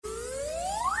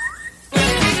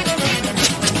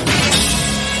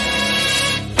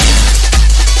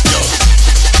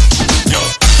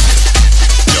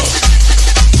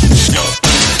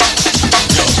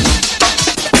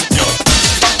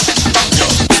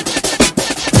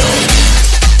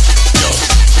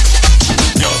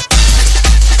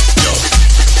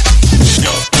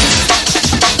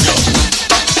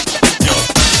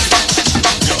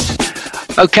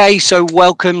Okay, so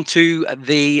welcome to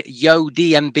the Yo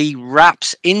DNB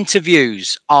Raps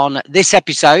interviews. On this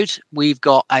episode, we've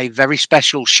got a very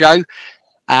special show.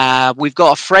 We've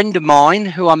got a friend of mine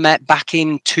who I met back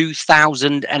in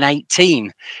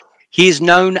 2018. He is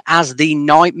known as the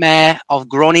Nightmare of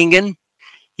Groningen.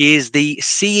 He is the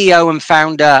CEO and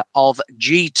founder of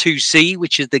G2C,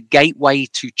 which is the gateway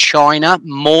to China.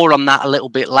 More on that a little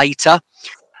bit later.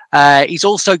 He's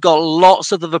also got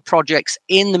lots of other projects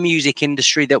in the music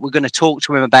industry that we're going to talk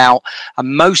to him about.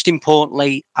 And most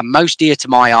importantly, and most dear to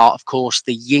my heart, of course,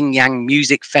 the Yin Yang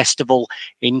Music Festival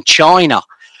in China.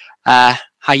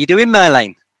 How you doing,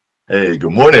 Merlijn? Hey,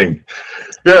 good morning.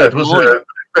 Yeah, it was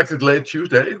expected late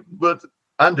Tuesday, but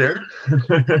I'm there.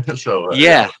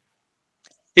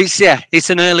 It's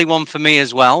an early one for me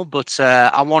as well, but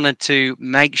I wanted to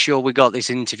make sure we got this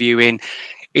interview in.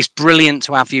 It's brilliant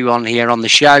to have you on here on the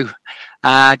show.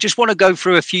 Just want to go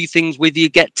through a few things with you,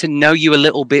 get to know you a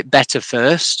little bit better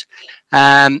first.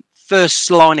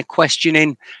 First line of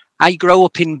questioning, I grew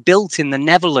up in Built in the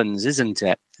Netherlands, isn't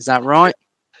it? Is that right?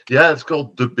 Yeah, it's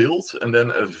called De Built, and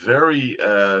then a very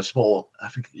small, I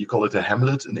think you call it a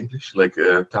hamlet in English, like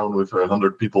a town with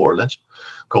 100 people or less,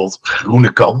 called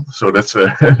Groenekan. So that's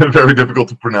very difficult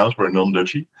to pronounce for a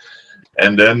non-Dutchie.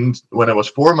 And then when I was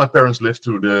 4, my parents lived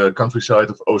to the countryside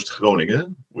of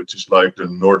Oost-Groningen, which is like the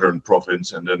northern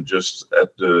province and then just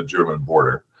at the German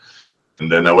border.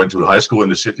 And then I went to high school in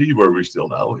the city, where we're still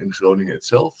now, in Groningen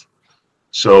itself.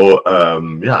 So,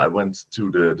 I went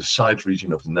to the side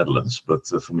region of the Netherlands, but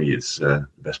for me, it's the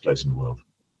best place in the world.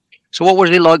 So what was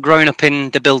it like growing up in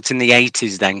De Built in the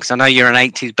 80s then? Because I know you're an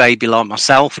 80s baby like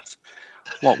myself.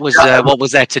 What was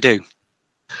there to do?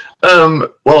 In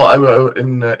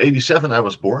 87 I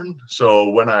was born. So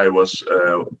when I was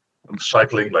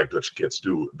cycling, like Dutch kids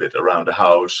do, a bit around the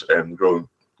house and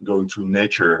going through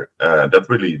nature, that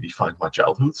really defined my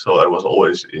childhood. So I was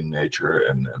always in nature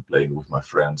and playing with my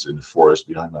friends in the forest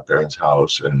behind my parents'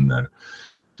 house, and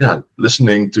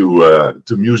listening to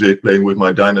music, playing with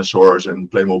my dinosaurs and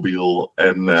Playmobil.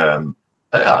 And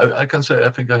I can say I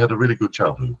think I had a really good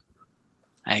childhood.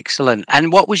 Excellent.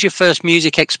 And what was your first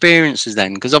music experiences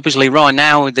then? Because obviously right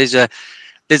now there's a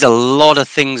lot of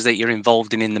things that you're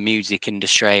involved in the music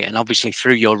industry, and obviously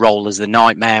through your role as the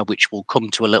Nightmare, which we'll come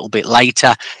to a little bit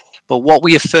later. But what were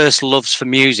your first loves for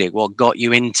music? What got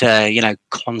you into,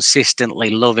 consistently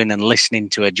loving and listening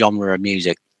to a genre of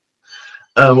music?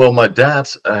 My dad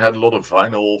had a lot of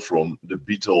vinyl from the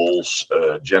Beatles,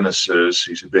 Genesis.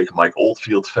 He's a big Mike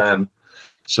Oldfield fan.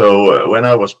 So when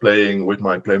I was playing with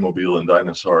my Playmobil and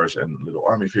dinosaurs and little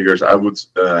army figures, I would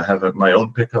have my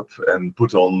own pickup and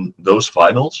put on those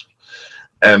vinyls.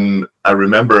 And I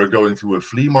remember going to a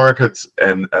flea market,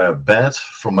 and Bad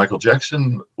from Michael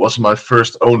Jackson was my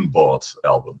first own bought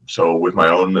album. So with my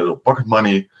own little pocket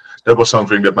money, that was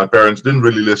something that my parents didn't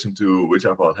really listen to, which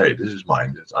I thought, hey, this is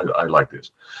mine. I like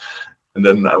this. And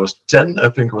then I was 10, I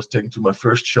think I was taken to my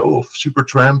first show of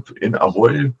Supertramp in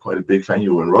Ahoy, quite a big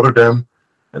venue in Rotterdam.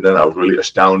 And then I was really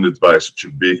astounded by such a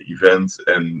big event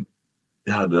and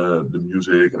the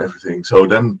music and everything. So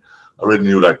then I really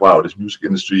knew, like, wow, this music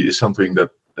industry is something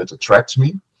that attracts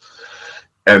me.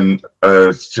 And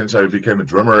since I became a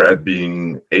drummer at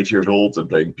being 8 years old and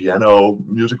playing piano,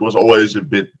 music was always a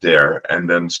bit there. And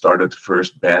then started the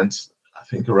first band, I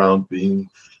think around being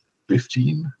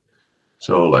 15.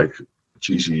 So like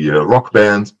cheesy rock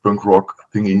band, punk rock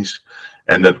thingies.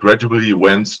 And that gradually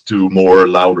went to more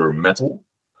louder metal.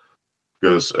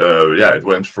 Because, it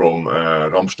went from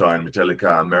Rammstein,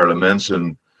 Metallica, Marilyn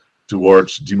Manson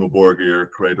towards Dimmu Borgir,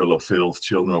 Cradle of Filth,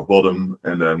 Children of Bodom,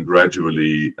 and then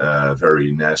gradually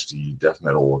very nasty death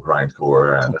metal,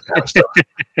 grindcore, and that kind of stuff.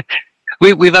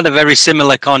 We've had a very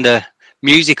similar kind of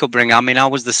music upbringing. I mean, I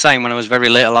was the same when I was very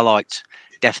little. I liked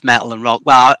death metal and rock.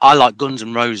 Well, I liked Guns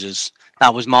N' Roses.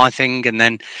 That was my thing. And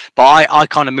then, but I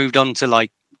kind of moved on to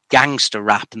like gangster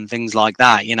rap and things like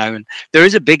that, and there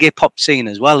is a big hip hop scene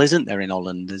as well, isn't there, in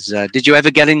Holland? Did you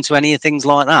ever get into any of things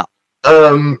like that?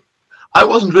 I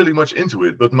wasn't really much into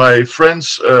it, but my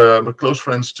friends, my close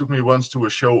friends, took me once to a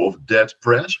show of Dead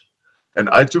Press, and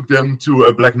I took them to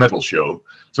a black metal show.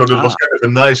 So that was kind of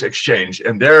a nice exchange.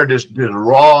 And there, this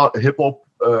raw hip hop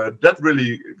that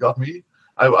really got me.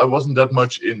 I wasn't that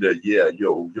much in the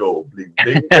yo bling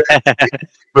bling,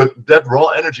 but that raw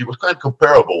energy was kind of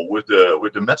comparable with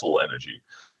the metal energy.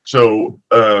 So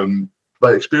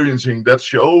by experiencing that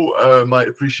show, my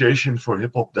appreciation for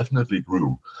hip hop definitely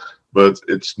grew. But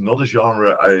it's not a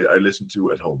genre I listen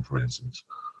to at home, for instance.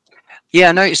 Yeah,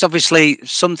 I noticed obviously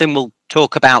something we'll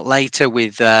talk about later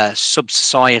with Sub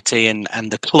Society and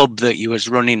the club that you was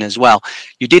running as well.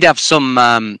 You did have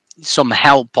some some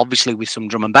help, obviously, with some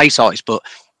drum and bass artists, but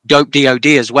Dope DOD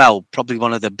as well, probably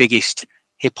one of the biggest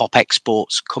hip hop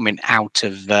exports coming out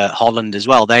of Holland as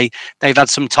well. They've had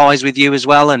some ties with you as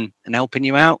well and helping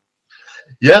you out.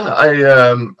 Yeah,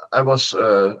 I was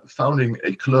founding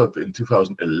a club in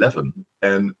 2011,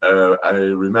 and I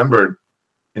remember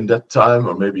in that time,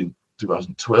 or maybe in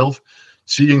 2012,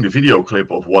 seeing the video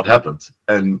clip of what happened,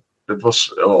 and it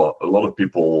was a lot of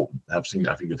people have seen.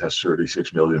 I think it has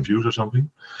 36 million views or something,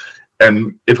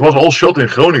 and it was all shot in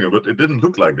Groningen, but it didn't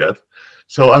look like that.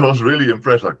 So I was really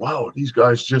impressed. Like, wow, these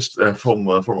guys just from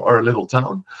our little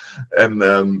town,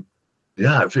 and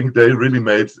yeah, I think they really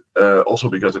made, also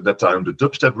because at that time the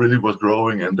dubstep really was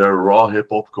growing, and their raw hip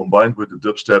hop combined with the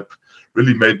dubstep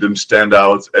really made them stand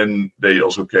out. And they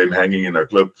also came hanging in our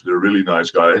club. They're really nice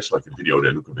guys. Like in the video,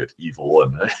 they look a bit evil,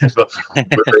 but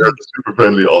they're super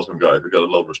friendly, awesome guys. I got a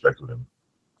lot of respect for them.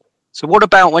 So what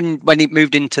about when it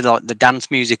moved into like the dance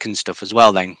music and stuff as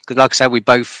well then? Because like I said, we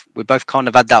both kind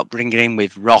of had that bringing in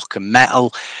with rock and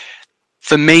metal.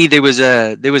 For me, there was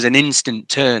an instant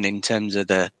turn in terms of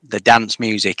the dance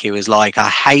music. It was like I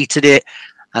hated it,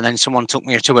 and then someone took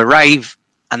me to a rave,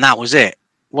 and that was it.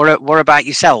 What about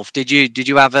yourself? Did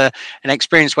you have an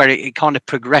experience where it kind of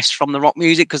progressed from the rock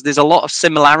music? Because there's a lot of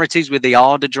similarities with the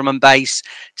harder drum and bass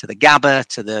to the gabba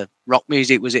to the rock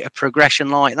music. Was it a progression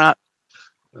like that?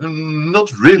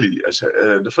 Not really.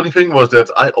 The funny thing was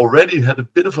that I already had a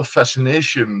bit of a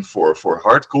fascination for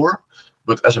hardcore,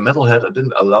 but as a metalhead, I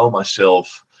didn't allow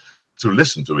myself to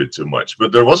listen to it too much.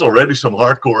 But there was already some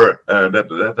hardcore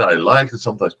that I liked and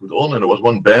sometimes put on, and there was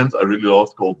one band I really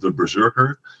loved called the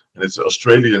Berserker, and it's an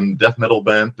Australian death metal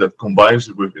band that combines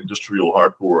it with industrial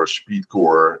hardcore,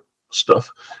 speedcore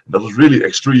stuff. And that was really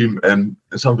extreme and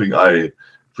something I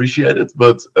appreciated,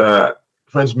 but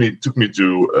friends took me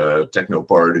to a techno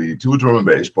party, to a drum and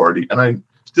bass party, and I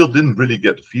still didn't really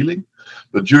get the feeling.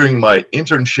 But during my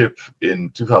internship in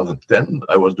 2010,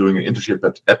 I was doing an internship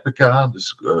at Epica,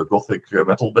 this gothic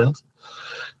metal band.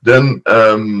 Then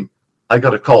I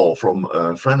got a call from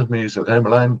a friend of me. He said, "Hey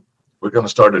Merlijn, we're going to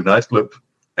start a nightclub,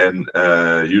 and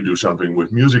you do something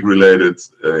with music related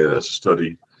as a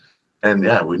study, and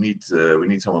yeah, we need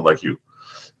someone like you."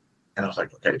 And I was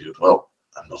like, "Okay, dude. Well,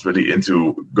 I'm not really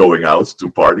into going out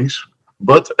to parties."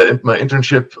 But at my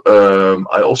internship,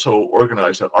 I also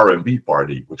organized an R&B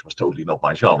party, which was totally not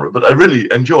my genre. But I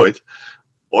really enjoyed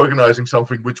organizing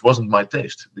something which wasn't my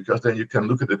taste, because then you can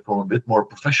look at it from a bit more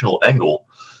professional angle.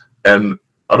 And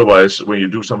otherwise, when you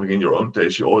do something in your own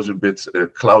taste, you're always a bit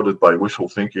clouded by wishful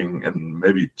thinking and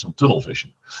maybe some tunnel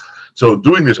vision. So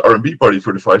doing this R&B party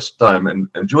for the first time and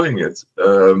enjoying it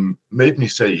made me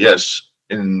say yes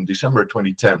in December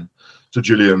 2010 to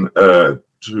Julian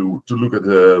to look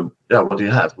at what he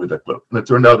had with that club. And it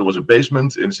turned out there was a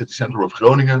basement in the city center of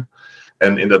Groningen,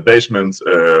 and in that basement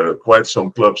quite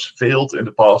some clubs failed in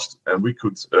the past, and we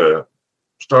could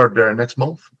start there next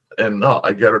month. And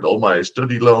I gathered all my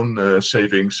study loan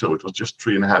savings, so it was just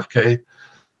 3.5K,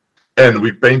 and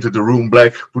we painted the room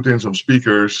black, put in some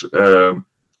speakers,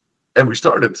 and we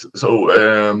started. So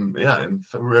in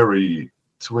February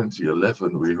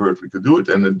 2011 we heard we could do it,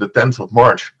 and then the 10th of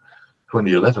March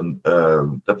 2011,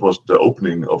 that was the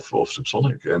opening of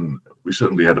Subsonic, and we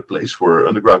certainly had a place for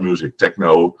underground music,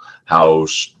 techno,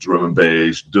 house, drum and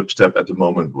bass, dubstep at the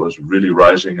moment was really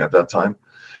rising at that time,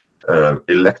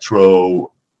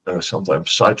 electro, sometimes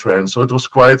psytrance. So it was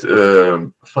quite a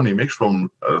funny mix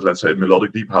from, let's say,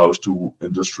 melodic deep house to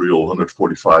industrial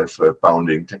 145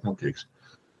 pounding techno kicks.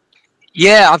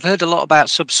 Yeah, I've heard a lot about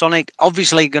Subsonic.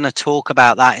 Obviously going to talk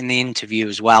about that in the interview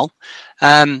as well.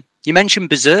 You mentioned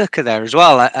Berserker there as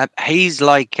well. He's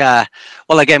like,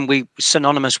 well, again, we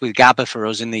synonymous with Gabba for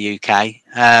us in the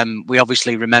UK. We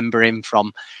obviously remember him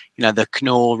from, the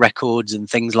Knorr records and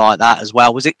things like that as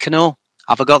well. Was it Knorr?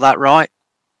 Have I got that right?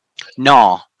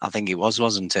 No, I think it was,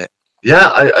 wasn't it? Yeah,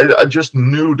 I just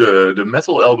knew the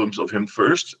metal albums of him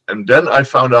first, and then I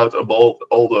found out about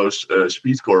all those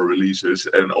speedcore releases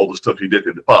and all the stuff he did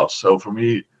in the past. So for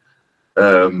me,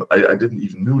 I didn't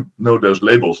even know those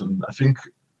labels, and I think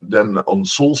then on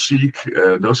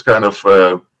SoulSeek, those kind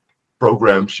of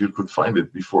programs, you could find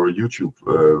it before YouTube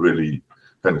really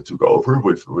kind of took over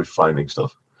with finding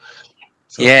stuff.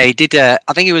 So. Yeah, he did.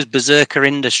 I think it was Berserker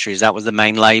Industries. That was the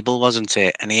main label, wasn't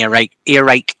it? And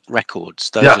Earache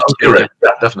Records. Yeah,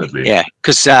 definitely. Yeah,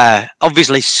 because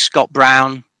obviously Scott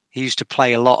Brown, he used to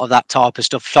play a lot of that type of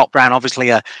stuff. Scott Brown, obviously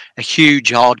a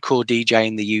huge hardcore DJ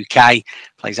in the UK,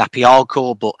 plays happy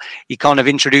hardcore, but he kind of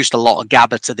introduced a lot of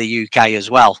Gabba to the UK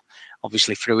as well,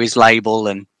 obviously through his label.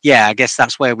 And yeah, I guess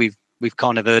that's where we've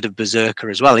kind of heard of Berserker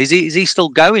as well. Is he still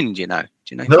going? Do you know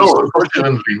Do you know? No,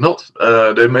 unfortunately not.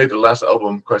 They made the last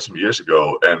album quite some years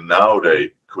ago, and now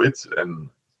they quit. And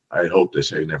I hope they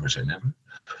say never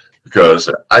because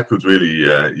I could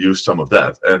really use some of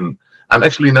that. And I'm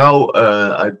actually now,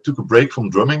 I took a break from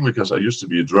drumming because I used to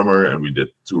be a drummer and we did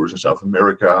tours in South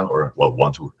America, or well,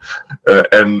 one tour.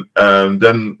 And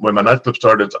then when my nightclub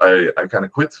started, I kind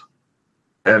of quit.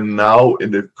 And now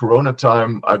in the Corona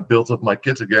time, I built up my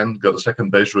kit again, got a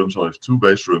second bass room, so I have 2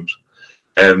 bass rooms.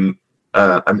 And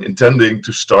I'm intending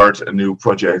to start a new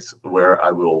project where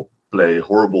I will play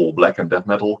horrible black and death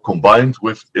metal combined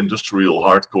with industrial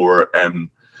hardcore and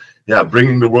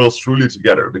bringing the worlds truly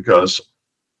together, because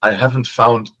I haven't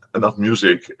found enough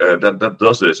music that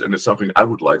does this, and it's something I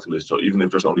would like to listen to. Even if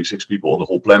there's only 6 people on the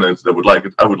whole planet that would like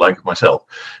it, I would like it myself.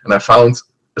 And I found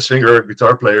a singer,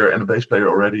 guitar player, and a bass player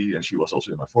already, and she was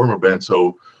also in my former band.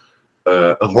 So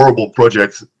a horrible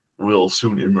project will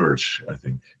soon emerge, I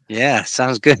think. Yeah,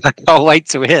 sounds good. I can't wait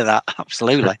to hear that.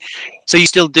 Absolutely. So you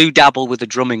still do dabble with the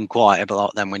drumming quite a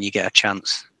lot then when you get a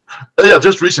chance? Yeah,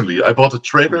 just recently I bought a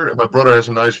trailer, and my brother has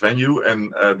a nice venue,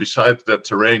 and beside that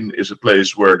terrain is a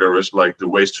place where there is like the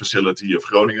waste facility of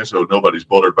Groningen, so nobody's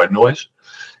bothered by noise.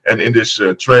 And in this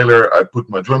trailer I put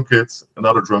my drum kit,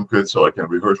 another drum kit, so I can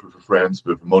rehearse with a friend,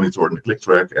 with a monitor and a click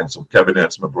track, and some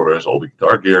cabinets. My brother has all the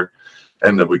guitar gear,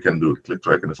 and then we can do the click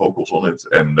track and the vocals on it,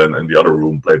 and then in the other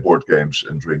room play board games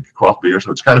and drink craft beer.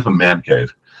 So it's kind of a man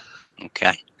cave.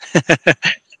 Okay.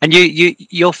 And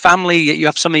your family, you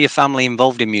have some of your family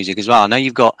involved in music as well. I know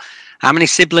you've got, how many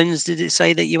siblings did it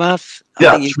say that you have?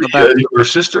 Yeah, 3 younger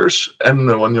sisters and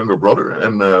 1 younger brother.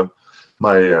 And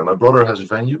my brother has a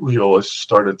venue. He always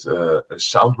started a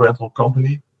sound rental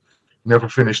company. Never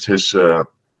finished his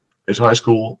high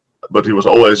school, but he was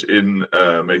always in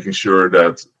making sure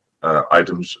that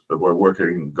items that were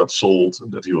working got sold,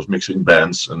 and that he was mixing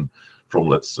bands, and from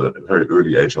let's very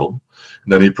early age on.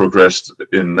 And then he progressed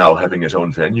in now having his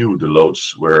own venue, the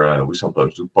Loads, where we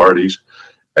sometimes do parties.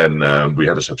 And we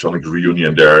had a Saxonic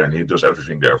reunion there, and he does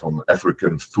everything there, from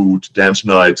African food dance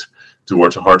night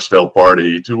towards a hardstyle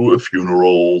party to a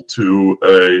funeral to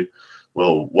a,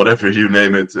 well, whatever you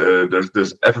name it.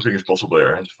 There's everything is possible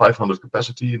there. It has 500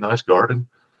 capacity, nice garden.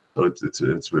 So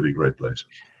it's really a great place.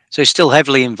 So he's still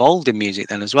heavily involved in music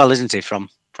then as well, isn't he? From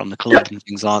the club and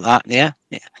things like that. Yeah.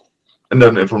 And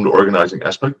then from the organizing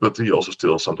aspect, but he also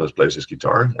still sometimes plays his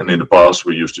guitar. And in the past,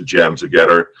 we used to jam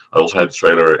together. I also had a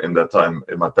trailer in that time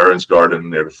in my parents' garden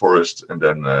near the forest, and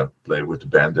then play with the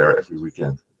band there every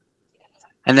weekend.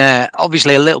 And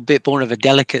obviously a little bit more of a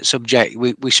delicate subject.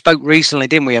 We spoke recently,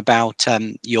 didn't we, about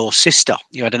your sister.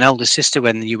 You had an elder sister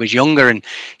when you was younger, and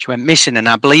she went missing. And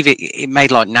I believe it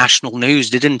made like national news,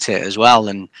 didn't it, as well,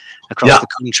 and across the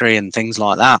country and things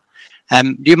like that.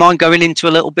 Do you mind going into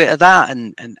a little bit of that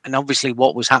and obviously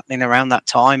what was happening around that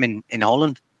time in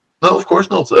Holland? No, of course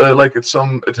not.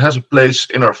 It has a place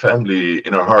in our family,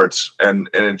 in our hearts, and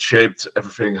it shaped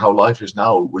everything how life is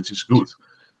now, which is good.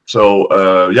 So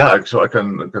so I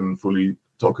can fully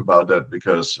talk about that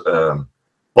because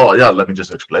let me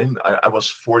just explain. I was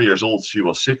 4 years old, she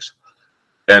was 6,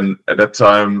 and at that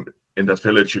time in that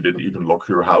village you didn't even lock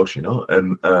your house,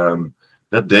 and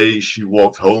that day she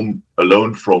walked home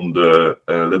alone from the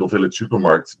little village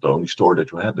supermarket, the only store that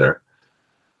you had there.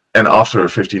 And after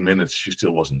 15 minutes, she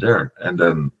still wasn't there. And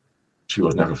then she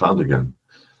was never found again.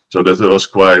 So that was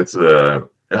quite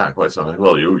something.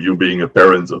 Well, you being a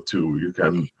parent of 2, you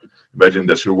can imagine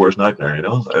that's your worst nightmare,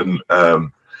 And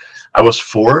I was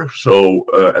 4. So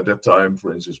at that time,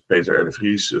 for instance, Peter R. de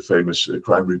Vries, a famous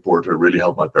crime reporter, really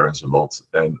helped my parents a lot.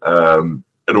 And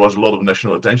there was a lot of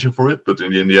national attention for it, but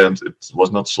in the end, it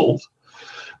was not solved.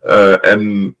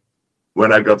 And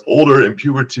when I got older in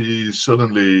puberty,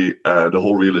 suddenly the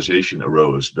whole realization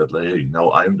arose that, hey,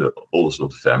 now I'm the oldest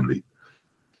of the family,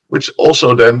 which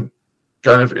also then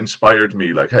kind of inspired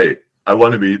me, like, hey, I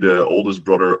want to be the oldest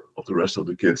brother of the rest of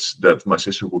the kids that my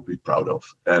sister would be proud of.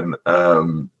 And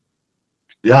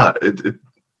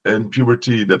in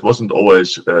puberty, that wasn't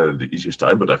always the easiest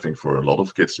time, but I think for a lot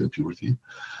of kids in puberty.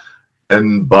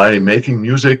 And by making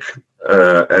music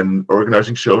and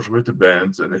organizing shows with the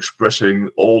band and expressing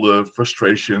all the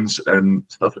frustrations and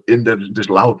stuff in this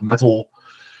loud metal,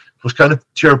 it was kind of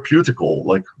therapeutical.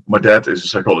 Like, my dad is a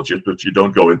psychologist, but you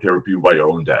don't go in therapy by your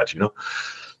own dad,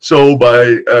 So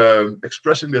by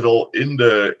expressing that all in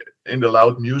the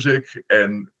loud music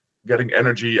and getting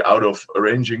energy out of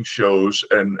arranging shows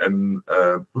and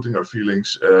putting our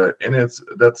feelings in it,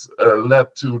 that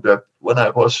led to that when I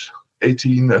was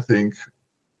 18, I think,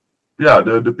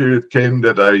 the period came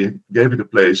that I gave it a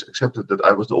place, accepted that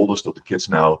I was the oldest of the kids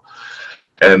now.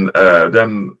 And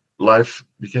then life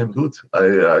became good.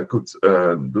 I could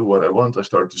do what I want. I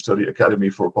started to study Academy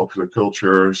for Popular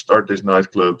Culture, start this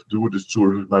nightclub, do this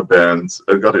tour with my band.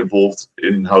 I got involved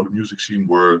in how the music scene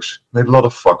works, made a lot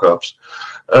of fuck-ups.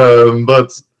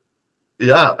 But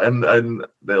yeah, and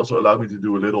they also allowed me to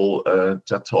do a little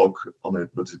TED talk on it,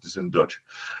 but it is in Dutch,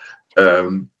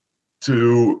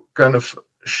 to kind of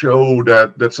show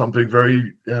that that's something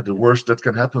very, the worst that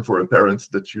can happen for a parent,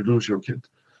 that you lose your kid.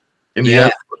 In the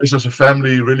end, this as a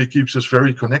family really keeps us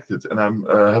very connected. And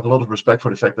I have a lot of respect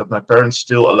for the fact that my parents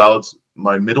still allowed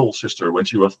my middle sister, when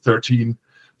she was 13,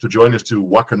 to join us to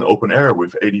Wacken open air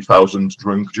with 80,000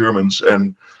 drunk Germans.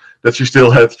 And that she still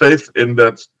had faith in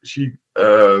that she,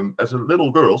 as a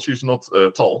little girl, she's not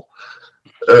tall,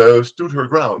 stood her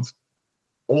ground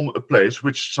on a place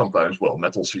which sometimes,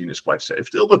 metal scene is quite safe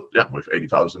still, but with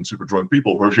 80,000 super drunk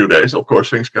people for a few days, of course,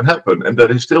 things can happen. And that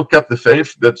he still kept the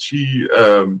faith that she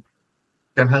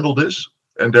can handle this,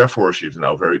 and therefore she's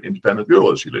now a very independent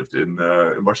girl. She lived in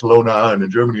Barcelona and in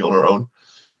Germany on her own.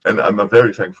 And I'm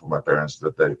very thankful for my parents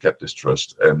that they kept this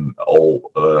trust and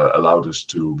all allowed us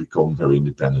to become very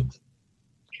independent.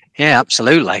 Yeah,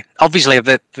 absolutely. Obviously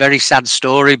a very sad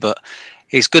story, but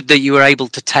it's good that you were able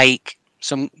to take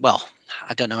some,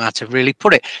 I don't know how to really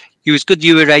put it. It was good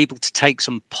you were able to take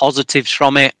some positives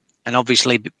from it, and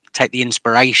obviously take the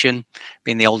inspiration,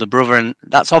 being the older brother, and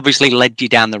that's obviously led you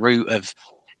down the route of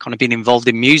kind of being involved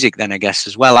in music then, I guess,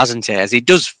 as well, hasn't it? As it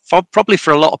does probably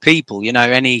for a lot of people,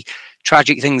 any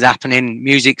tragic things happening,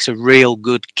 music's a real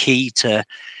good key to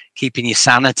keeping your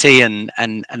sanity and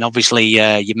obviously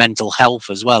your mental health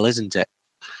as well, isn't it?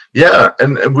 Yeah,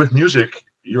 and with music,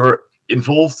 you're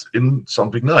involved in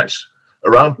something nice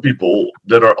around people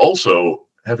that are also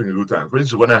having a good time. For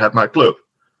instance, when I had my club,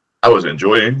 I was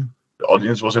enjoying, the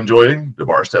audience was enjoying, the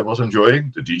bar staff was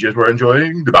enjoying, the DJs were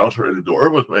enjoying, the bouncer at the door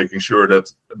was making sure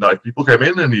that nice people came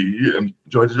in and he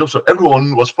enjoyed the job. So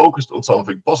everyone was focused on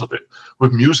something positive,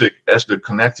 with music as the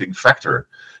connecting factor.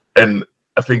 And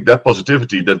I think that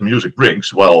positivity that music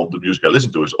brings, while the music I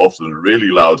listen to is often really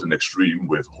loud and extreme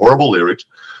with horrible lyrics,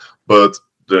 but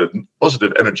the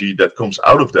positive energy that comes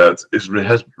out of that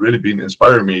has really been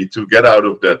inspiring me to get out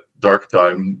of that dark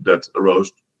time that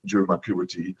arose during my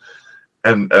puberty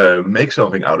and make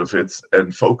something out of it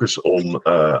and focus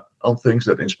on things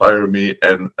that inspire me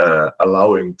and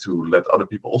allowing to let other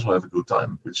people also have a good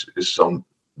time, which is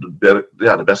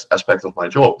the best aspect of my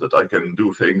job, that I can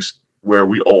do things where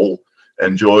we all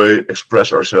enjoy,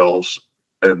 express ourselves,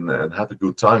 and have a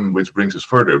good time, which brings us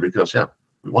further, because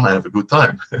we want to have a good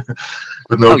time,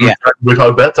 but time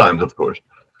without bad times, of course.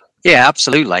 Yeah,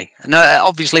 absolutely. And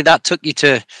obviously that took you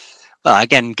to,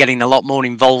 again, getting a lot more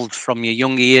involved from your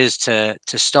younger years to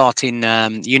starting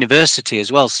university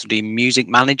as well, studying music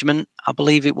management, I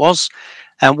believe it was.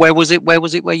 And where was it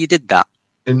where you did that?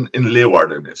 In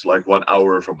Leeuwarden. It's like 1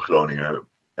 hour from Groningen,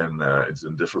 and it's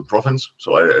in a different province.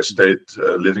 So I stayed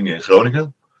living in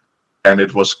Groningen. And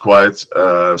it was quite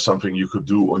something you could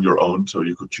do on your own, so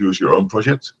you could choose your own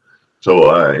project.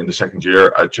 So in the second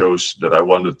year, I chose that I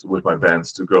wanted, with my band,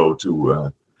 to go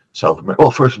to South America.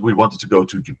 Well, first we wanted to go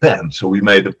to Japan, so we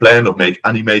made a plan of make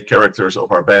anime characters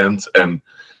of our band, and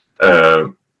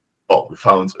we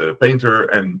found a painter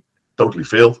and totally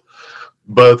failed.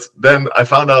 But then I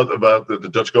found out about the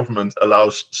Dutch government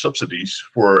allows subsidies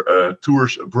for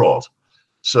tours abroad.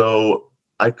 So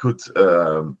I could.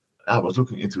 I was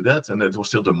looking into that, and it was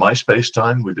still the MySpace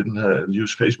time. We didn't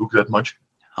use Facebook that much.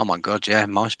 Oh my God, yeah,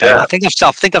 MySpace. Yeah. I think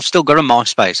I've still got a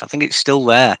MySpace. I think it's still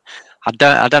there. I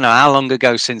don't know how long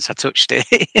ago since I touched it,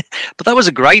 but that was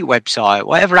a great website.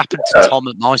 Whatever happened to Tom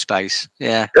at MySpace?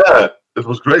 Yeah, it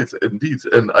was great indeed.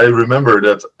 And I remember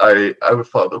that I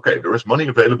thought, okay, there is money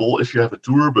available if you have a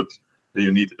tour, but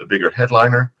you need a bigger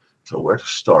headliner. So where to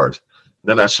start?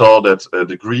 Then I saw that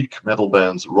the Greek metal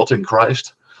band Rotting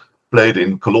Christ played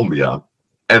in Colombia,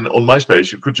 and on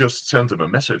MySpace you could just send them a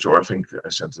message, or I think I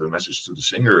sent a message to the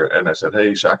singer and I said,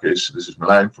 "Hey Sakis, this is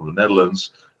Merlijn from the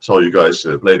Netherlands. Saw you guys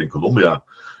played in Colombia.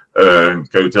 Can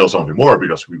you tell something more,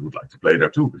 because we would like to play there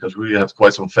too, because we had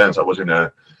quite some fans." I was in a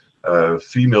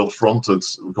female fronted,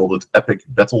 we called it epic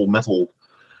battle metal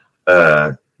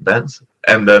band,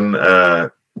 and then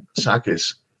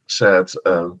Sakis said,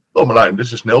 "Oh Merlijn,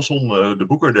 this is Nelson, the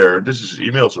booker there. This is his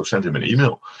email," so sent him an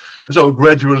email. So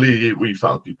gradually we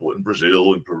found people in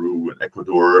Brazil, in Peru, in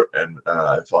Ecuador, and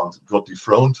I found Got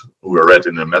Dethroned, who I read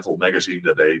in a metal magazine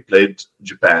that they played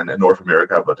Japan and North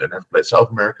America, but they never played South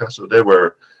America. So they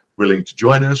were willing to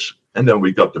join us, and then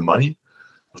we got the money.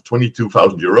 It was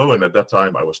 €22,000, and at that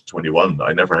time I was 21.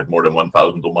 I never had more than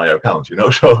 1,000 on my account,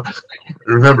 So I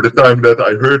remember the time that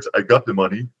I heard I got the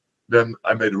money. then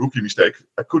I made a rookie mistake.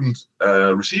 I couldn't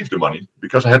receive the money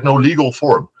because I had no legal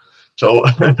form. So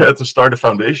I had to start a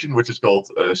foundation, which is called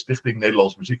Stichting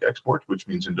Nederlands Muziek Export, which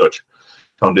means in Dutch,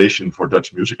 Foundation for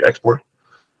Dutch Music Export.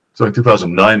 So in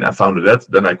 2009, I founded that.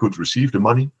 Then I could receive the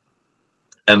money.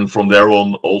 And from there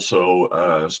on,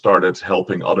 also started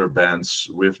helping other bands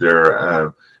with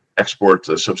their export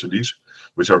subsidies,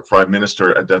 which our prime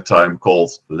minister at that time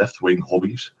called left-wing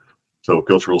hobbies. So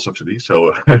cultural subsidies.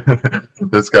 So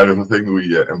that's kind of a thing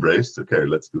we embraced. Okay,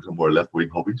 let's do some more left-wing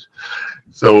hobbies.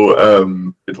 So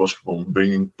it was from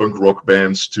bringing punk rock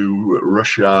bands to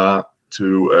Russia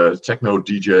to techno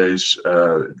DJs.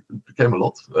 It became a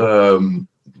lot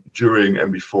during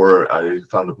and before I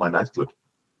founded my nightclub.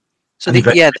 So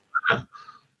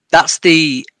that's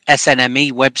the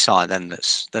SNME website then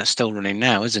that's still running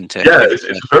now, isn't it? Yeah, it's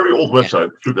a very old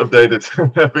website. Should update it.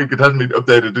 I think it hasn't been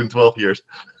updated in 12 years.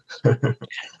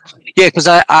 Yeah, because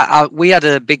we had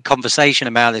a big conversation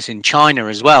about this in China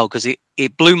as well, because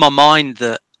it blew my mind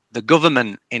that the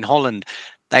government in Holland,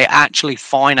 they actually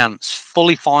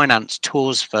fully finance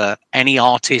tours for any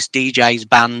artists, DJs,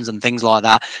 bands and things like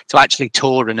that to actually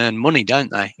tour and earn money, don't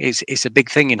they? It's a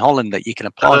big thing in Holland that you can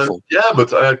apply for. Yeah,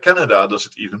 but Canada does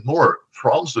it even more.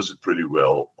 France does it pretty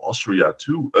well. Austria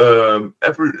too.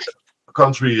 Every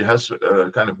country has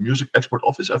a kind of music export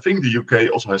office. I think the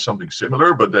UK also has something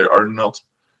similar, but they are not.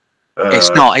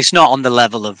 It's not on the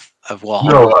level of what.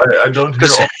 No, I don't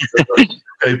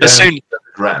hear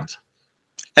grant.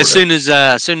 As soon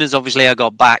as obviously I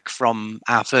got back from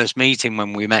our first meeting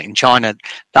when we met in China,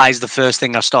 that is the first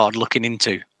thing I started looking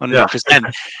into 100%.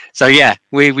 Yeah. So yeah,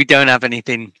 we don't have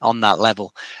anything on that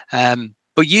level.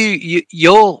 But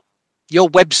your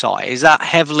website, is that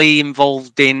heavily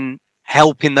involved in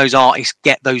helping those artists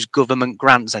get those government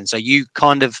grants? And so you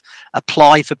kind of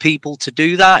apply for people to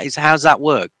do that? How's that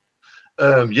work?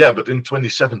 Yeah, but in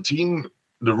 2017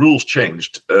 the rules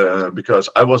changed because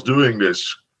I was doing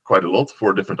this quite a lot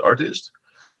for different artists.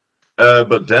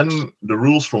 But then the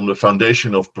rules from the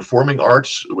Foundation of Performing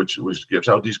Arts, which gives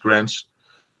out these grants,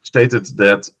 stated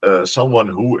that someone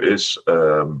who is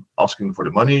asking for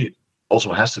the money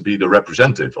also has to be the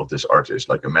representative of this artist,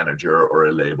 like a manager or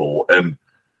a label. And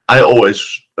I always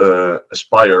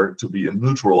aspire to be a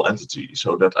neutral entity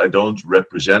so that I don't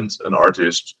represent an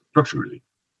artist structurally,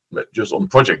 but just on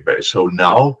project base. So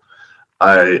now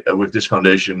with this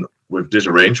foundation, with this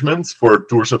arrangement for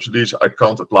tour subsidies, I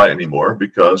can't apply anymore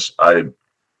because I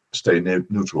stay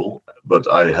neutral,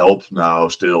 but I help now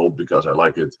still because I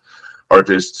like it,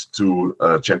 artists to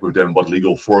check with them what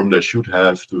legal form they should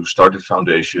have to start a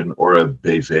foundation or a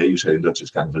BV, you say in Dutch,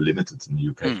 is kind of limited in the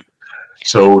UK,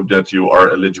 so that you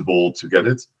are eligible to get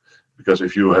it. Because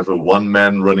if you have a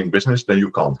one-man running business, then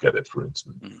you can't get it, for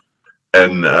instance.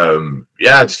 And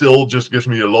it still just gives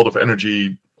me a lot of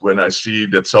energy when I see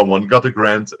that someone got a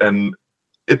grant, and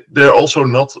they're also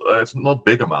not it's not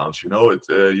big amounts, you know.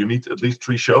 You need at least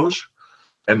 3 shows,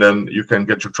 and then you can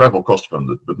get your travel cost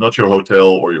funded, but not your hotel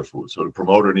or your food. So the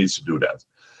promoter needs to do that.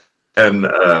 And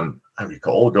I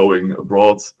recall going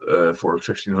abroad for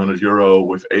 €1,500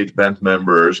 with 8 band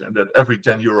members, and that every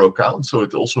 €10 counts. So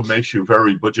it also makes you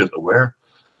very budget aware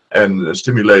and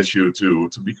stimulates you to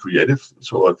be creative.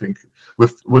 So I think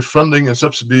with funding and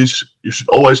subsidies, you should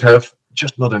always have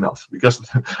just not enough, because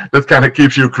that kind of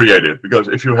keeps you creative. Because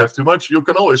if you have too much, you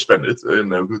can always spend it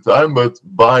in a good time, but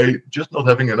by just not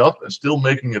having enough and still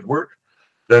making it work,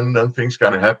 then things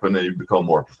kind of happen and you become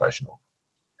more professional.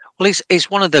 Well, it's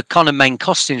one of the kind of main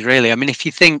costings, really. I mean, if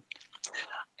you think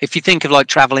of like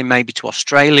traveling maybe to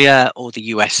Australia or the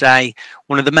USA,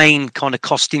 one of the main kind of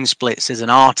costing splits as an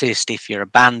artist, if you're a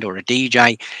band or a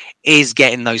DJ, is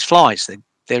getting those flights.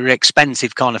 They're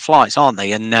expensive kind of flights, aren't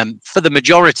they? And for the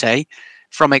majority,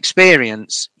 from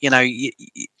experience, you know,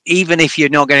 even if you're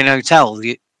not getting a hotel,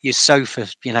 your sofa,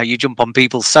 you know, you jump on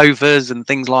people's sofas and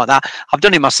things like that. I've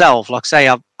done it myself. Like I say,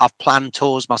 I've planned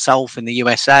tours myself in the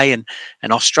USA and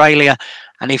Australia.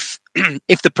 And if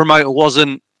the promoter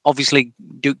wasn't obviously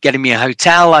getting me a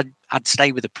hotel, I'd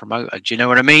stay with the promoter. Do you know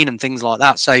what I mean? And things like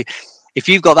that. So if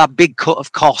you've got that big cut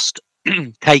of cost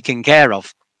taken care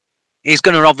of, it's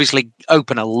going to obviously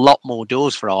open a lot more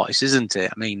doors for artists, isn't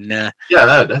it? I mean, yeah,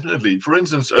 definitely. For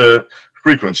instance,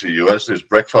 Frequency, who has this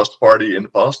breakfast party in the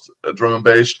past, a drum and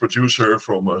bass producer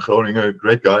from Groningen,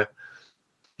 great guy.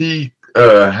 He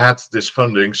had this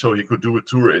funding so he could do a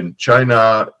tour in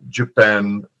China,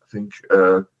 Japan, I think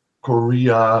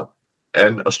Korea,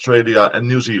 and Australia and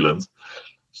New Zealand.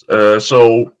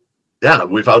 So yeah,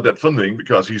 without that funding,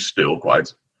 because he's still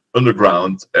quite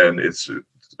underground, and it's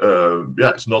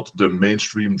not the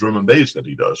mainstream drum and bass that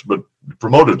he does, but the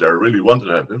promoter there really wanted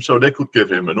to have him, so they could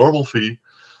give him a normal fee,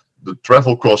 the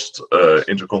travel costs,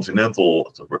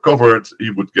 intercontinental, were covered.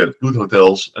 He would get good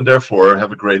hotels and therefore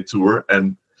have a great tour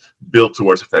and build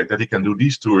towards the fact that he can do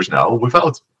these tours now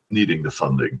without needing the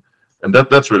funding. And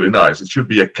that's really nice. It should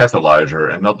be a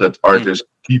catalyzer and not that artists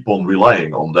keep on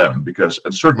relying on them, because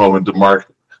at a certain moment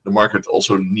the market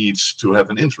also needs to have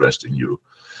an interest in you.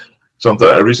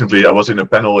 Recently I was in a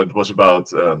panel. It was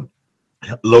about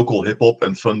local hip hop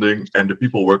and funding, and the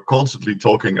people were constantly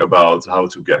talking about how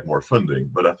to get more funding.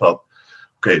 But I thought,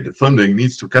 okay, the funding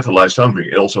needs to catalyze something.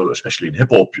 It also, especially in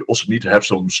hip hop, you also need to have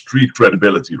some street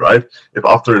credibility, right? If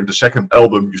after the second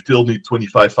album you still need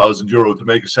 €25,000 to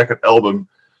make a second album,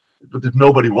 but if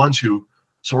nobody wants you,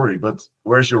 sorry, but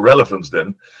where's your relevance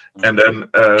then? And then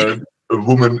a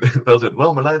woman felt it,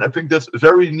 well, Merlijn, I think that's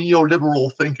very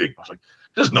neoliberal thinking. I was like,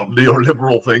 there's no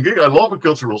neoliberal thinking. I love a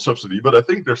cultural subsidy, but I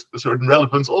think there's a certain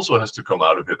relevance also has to come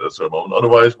out of it at some moment.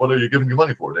 Otherwise, what are you giving your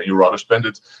money for? Then you rather spend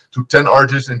it to 10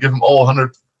 artists and give them all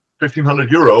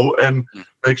 €1,500 and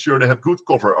make sure they have good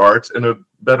cover art and a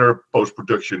better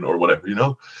post-production or whatever,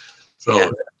 So. Yeah.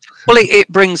 Well, it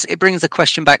brings the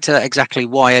question back to exactly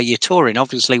why are you touring?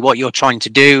 Obviously, what you're trying to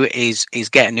do is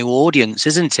get a new audience,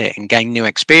 isn't it, and gain new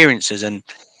experiences. And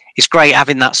it's great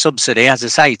having that subsidy, as I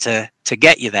say, to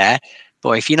get you there.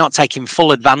 But if you're not taking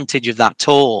full advantage of that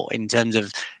tour in terms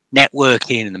of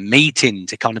networking and meeting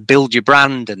to kind of build your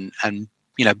brand and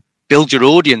build your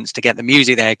audience to get the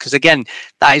music there, because again,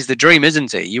 that is the dream,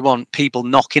 isn't it? You want people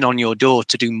knocking on your door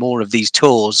to do more of these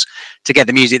tours to get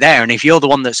the music there. And if you're the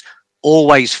one that's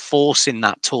always forcing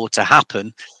that tour to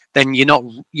happen, then you're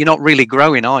not really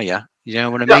growing, are you? You know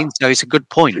what I mean? So it's a good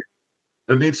point.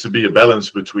 There needs to be a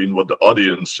balance between what the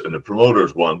audience and the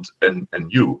promoters want and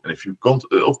you. And if you can't,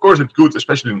 of course, it's good,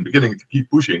 especially in the beginning, to keep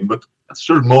pushing. But at a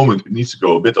certain moment, it needs to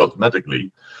go a bit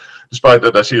automatically. Despite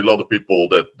that, I see a lot of people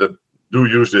that do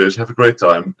use this, have a great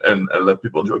time, and let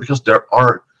people enjoy, because there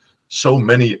are so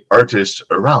many artists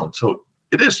around. So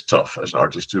it is tough as an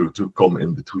artist to come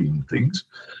in between things.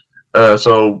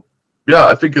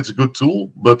 I think it's a good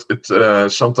tool, but it's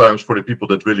sometimes for the people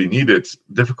that really need it,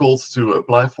 difficult to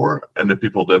apply for, and the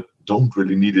people that don't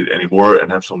really need it anymore and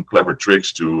have some clever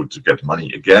tricks to get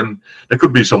money again, there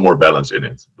could be some more balance in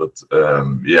it. But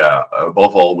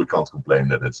above all, we can't complain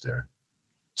that it's there.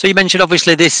 So you mentioned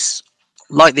obviously this,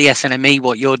 like the SNME,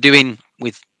 what you're doing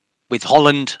with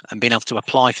Holland and being able to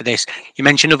apply for this. You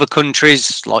mentioned other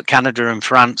countries like Canada and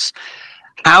France.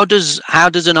 How does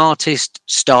an artist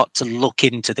start to look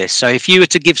into this? So if you were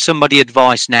to give somebody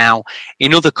advice now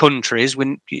in other countries,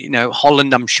 when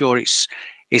Holland, I'm sure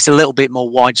it's a little bit more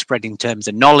widespread in terms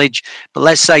of knowledge. But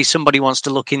let's say somebody wants to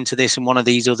look into this in one of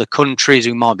these other countries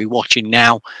who might be watching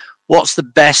now. What's the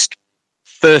best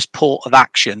first port of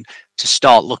action to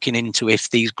start looking into if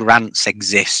these grants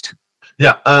exist?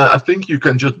 Yeah, I think you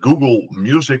can just Google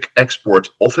music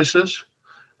export offices.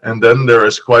 And then there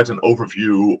is quite an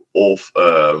overview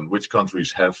of which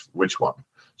countries have which one.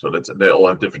 So that they all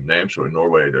have different names. So in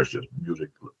Norway, there's just Music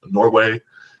Norway.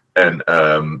 And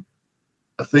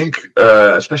I think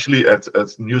especially at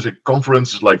music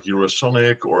conferences like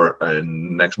Eurosonic, or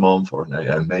next month or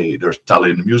May, there's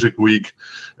Tallinn Music Week,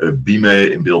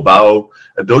 BIME in Bilbao.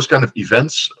 Those kind of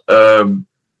events,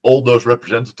 all those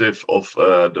representatives of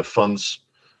the funds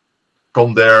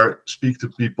come there, speak to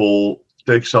people,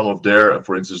 take some of their,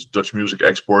 for instance, Dutch Music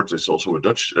Export is also a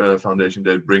Dutch foundation.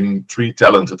 They bring 3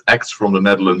 talented acts from the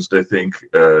Netherlands they think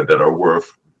that are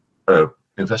worth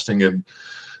investing in.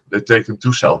 They take them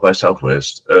to South by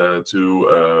Southwest,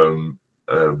 to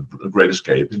Great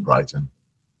Escape in Brighton,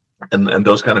 and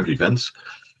those kind of events.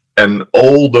 And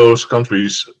all those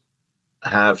countries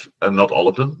have, and not all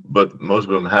of them, but most of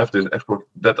them have this export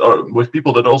that are with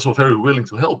people that are also very willing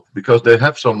to help, because they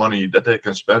have some money that they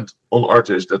can spend on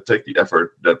artists that take the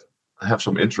effort, that have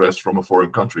some interest from a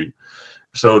foreign country.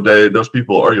 So those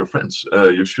people are your friends.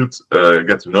 You should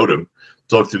get to know them,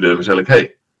 talk to them, and say like,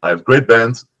 hey, I have a great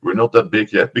band. We're not that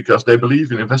big yet, because they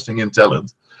believe in investing in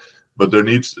talent. But there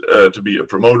needs to be a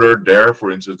promoter there, for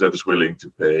instance, that is willing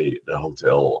to pay the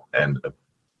hotel and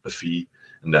a fee,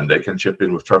 and then they can chip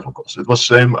in with travel costs. It was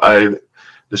the same. I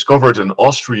discovered an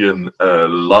Austrian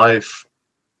live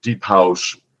deep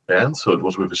house band. So it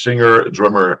was with a singer, a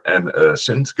drummer, and a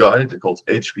synth guy. They're called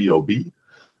HVOB.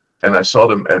 And I saw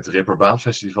them at Reeperbahn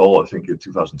Festival, I think in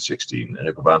 2016. And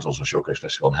Reeperbahn is also a showcase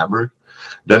festival in Hamburg.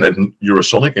 Then at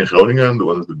Eurosonic in Groningen,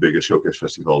 one of the biggest showcase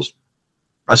festivals,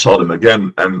 I saw them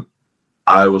again, and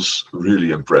I was really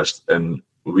impressed. And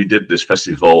we did this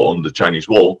festival on the Chinese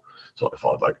Wall. So I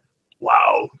thought like,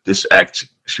 wow, this act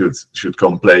should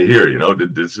come play here. You know,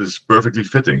 this is perfectly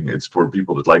fitting. It's for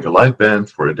people that like a live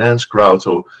band, for a dance crowd.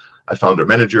 So I found their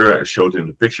manager. I showed him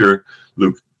the picture.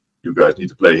 Look, you guys need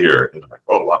to play here. And I'm like,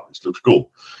 oh wow, this looks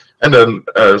cool. And then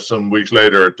some weeks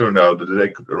later, it turned out that they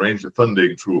could arrange the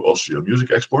funding through Austria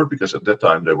Music Export, because at that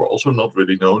time they were also not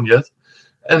really known yet.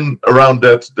 And around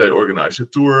that, they organized a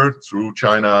tour through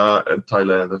China and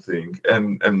Thailand, I think.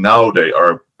 And now they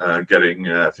are getting,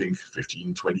 I think,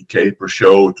 15, 20K per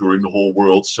show, touring the whole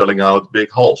world, selling out big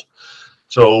halls.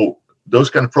 So those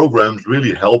kind of programs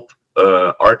really help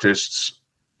artists,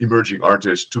 emerging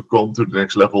artists, to come to the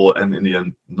next level and in the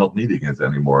end not needing it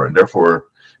anymore. And therefore,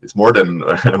 it's more than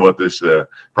what this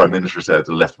prime minister said,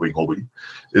 a left-wing hobby.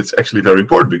 It's actually very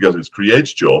important because it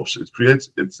creates jobs.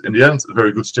 It's in the end a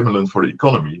very good stimulant for the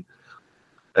economy.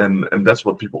 And that's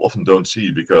what people often don't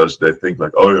see, because they think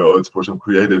like, oh yeah, it's for some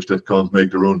creatives that can't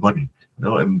make their own money.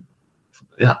 And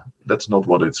yeah, that's not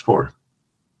what it's for.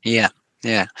 Yeah.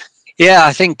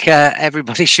 I think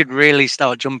everybody should really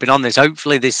start jumping on this.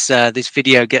 Hopefully this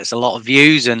video gets a lot of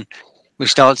views and we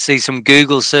start to see some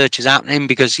Google searches happening,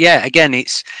 because again,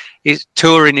 it's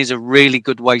touring is a really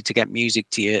good way to get music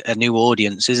to a new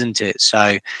audience, isn't it?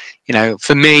 So,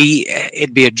 for me,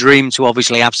 it'd be a dream to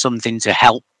obviously have something to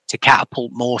help to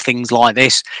catapult more things like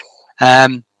this,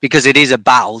 because it is a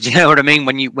battle. Do you know what I mean?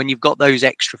 When you've got those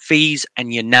extra fees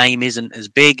and your name isn't as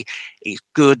big, it's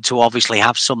good to obviously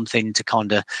have something to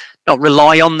kind of not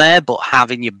rely on there, but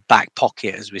have in your back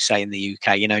pocket, as we say in the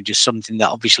UK. Just something that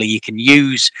obviously you can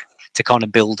use to kind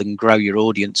of build and grow your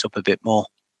audience up a bit more.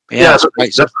 Yeah,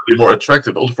 it's definitely more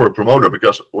attractive also for a promoter,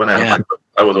 because when I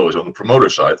was always on the promoter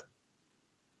side,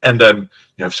 and then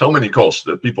you have so many costs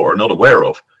that people are not aware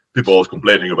of. People always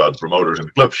complaining about the promoters and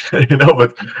the clubs,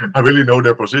 but I really know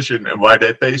their position and why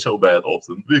they pay so bad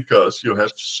often, because you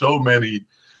have so many,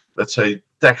 let's say,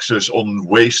 taxes on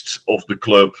waste of the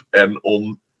club and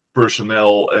on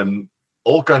personnel and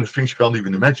all kinds of things you can't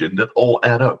even imagine that all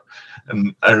add up.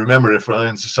 And I remember, for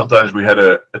instance, sometimes we had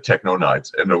a techno night,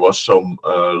 and there was some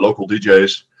local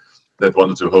DJs that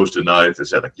wanted to host a night. They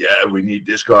said, like, yeah, we need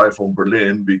this guy from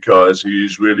Berlin because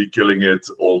he's really killing it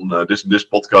on this and this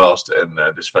podcast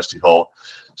and this festival.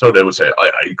 So they would say,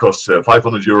 it costs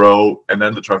 €500, and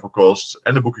then the travel costs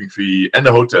and the booking fee and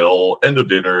the hotel and the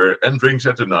dinner and drinks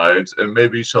at the night and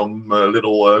maybe some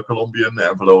little Colombian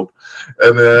envelope.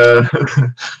 And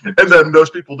and then those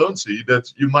people don't see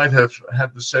that you might have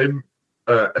had the same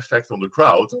effect on the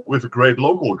crowd with a great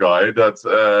local guy that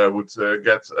would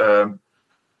get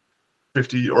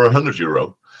 50 or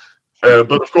 €100.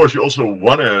 But of course, you also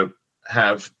want to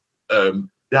have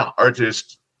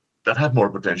artists that have more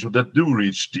potential, that do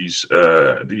reach these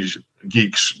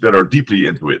geeks that are deeply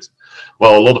into it,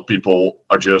 while a lot of people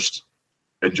are just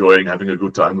enjoying having a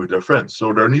good time with their friends.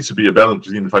 So there needs to be a balance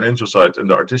between the financial side and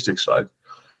the artistic side.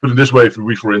 But in this way,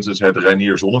 we, for instance, had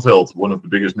Reinier Zonneveld, one of the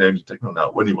biggest names in techno now,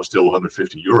 when he was still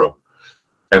 €150.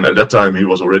 And at that time, he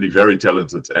was already very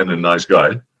talented and a nice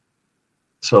guy.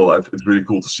 So it's really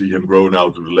cool to see him grow now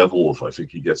to the level of, I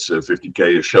think he gets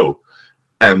 50K a show.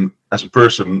 And as a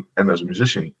person and as a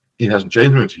musician, he hasn't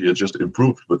changed much. He has just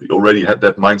improved, but he already had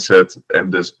that mindset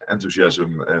and this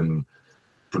enthusiasm and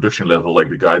production level, like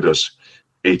the guy does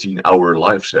 18-hour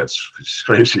live sets, which is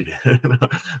crazy.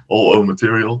 All own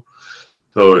material.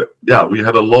 So yeah, we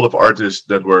had a lot of artists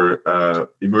that were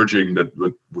emerging that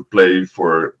would play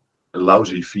for a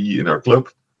lousy fee in our club.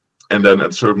 And then at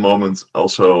a certain moment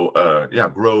also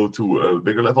grow to a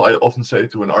bigger level. I often say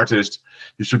to an artist,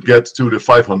 you should get to the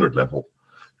 500 level.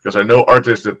 Because I know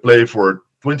artists that play for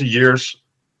 20 years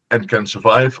and can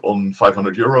survive on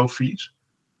 €500 fees.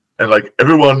 And like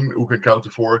everyone who can count to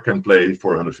 4 can play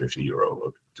for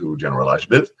 €150, to generalize a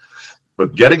bit.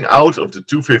 But getting out of the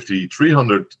 250,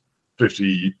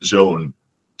 350 zone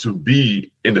to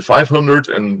be in the 500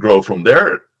 and grow from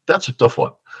there, that's a tough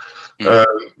one.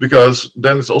 Because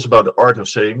then it's also about the art of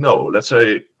saying no. Let's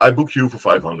say I book you for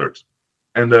 500,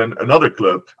 and then another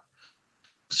club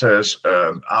says,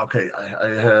 okay,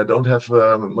 I don't have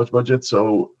much budget,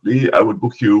 so Lee, I would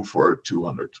book you for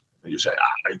 200. And you say,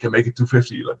 I can make it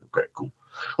 250. You're like, okay, cool.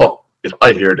 Well, if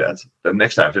I hear that, then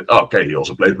next time I say, okay, he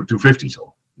also played for 250,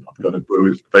 so I'm not going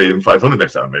to pay him 500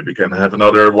 next time. Maybe can have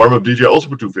another warm-up DJ also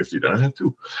for 250. Then I have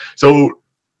two. So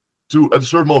to at a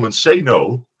certain moment say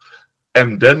no.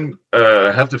 And then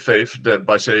have the faith that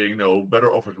by saying no,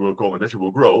 better offers will come and that you will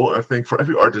grow. I think for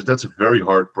every artist, that's a very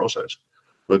hard process.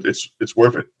 But it's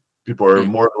worth it. People are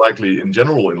more likely in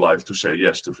general in life to say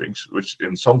yes to things, which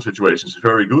in some situations is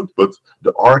very good. But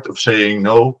the art of saying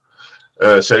no,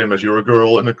 same as you're a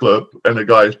girl in a club and a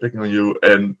guy is picking on you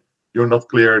and you're not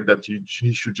clear that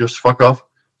he should just fuck off,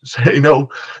 say no,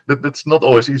 that's not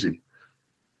always easy.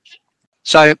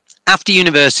 So after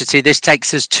university, this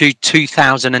takes us to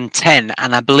 2010,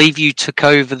 and I believe you took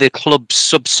over the club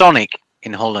Subsonic.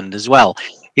 in Holland as well.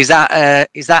 Is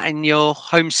that in your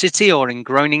home city or in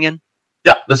Groningen?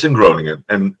 Yeah, that's in Groningen,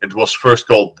 and it was first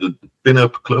called the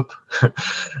Pin-Up Club.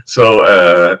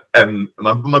 So, and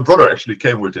my brother actually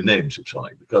came with the name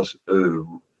Subsonic because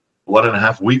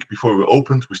 1.5 weeks before we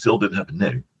opened, we still didn't have a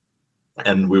name.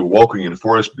 And we were walking in the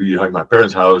forest behind my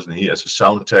parents' house, and he has a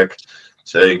sound tech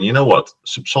saying, you know what,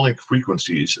 subsonic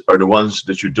frequencies are the ones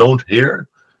that you don't hear,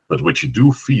 but which you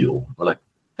do feel. We're like,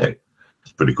 hey,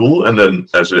 it's pretty cool. And then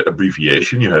as an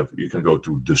abbreviation, you can go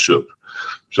to the sub.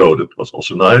 So that was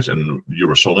also nice. And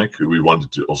Eurosonic, we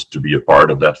wanted to also to be a part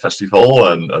of that festival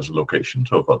and as a location.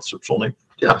 So about Subsonic,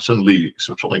 yeah, suddenly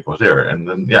Subsonic was there. And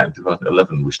then, yeah, in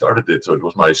 2011, we started it. So it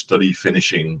was my study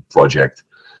finishing project.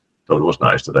 So it was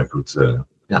nice that I could,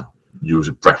 use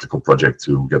a practical project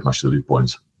to get my study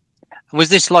points. Was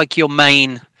this like your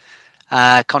main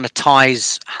kind of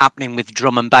ties happening with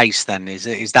drum and bass then?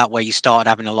 Is that where you started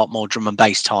having a lot more drum and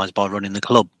bass ties by running the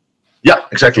club? Yeah,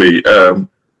 exactly.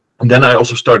 And then I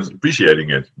also started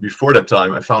appreciating it. Before that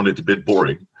time, I found it a bit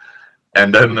boring.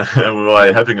 And then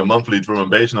by having a monthly drum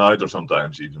and bass night, or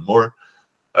sometimes even more,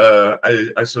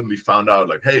 I suddenly found out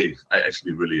like, hey, I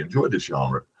actually really enjoy this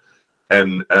genre.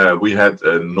 And we had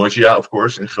Noisia, of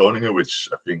course, in Groningen, which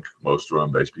I think most drum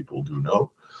and bass people do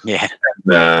know. Yeah.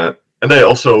 And they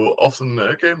also often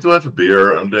came to have a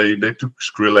beer, and they took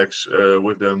Skrillex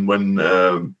with them when,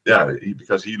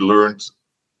 because he learned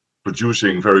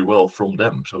producing very well from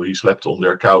them. So he slept on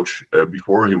their couch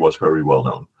before he was very well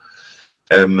known.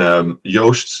 And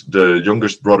Joost, the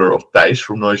youngest brother of Thijs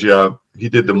from Noisia, he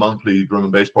did the monthly drum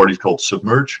and bass parties called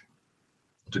Submerge,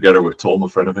 together with Tom, a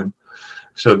friend of him.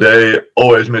 So they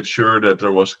always made sure that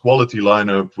there was quality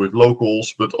lineup with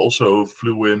locals, but also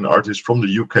flew in artists from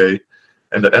the UK.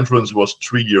 And the entrance was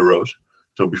 €3.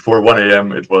 So before 1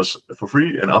 a.m. it was for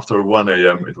free, and after 1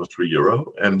 a.m. it was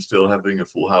 €3. And still having a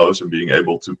full house and being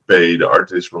able to pay the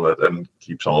artists from it and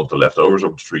keep some of the leftovers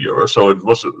of €3. So it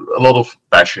was a lot of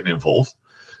passion involved.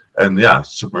 And yeah,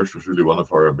 Submerge was really one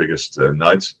of our biggest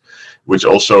nights, which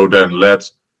also then led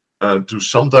to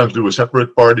sometimes do a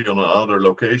separate party on another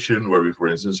location where we, for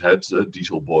instance, had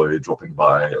Diesel Boy dropping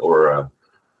by, or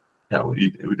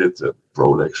we did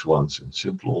Prolex once in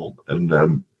Simplon,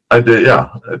 and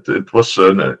it was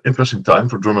an interesting time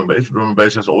for drum and bass. Drum and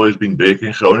bass has always been big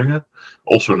in Groningen.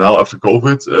 Also now after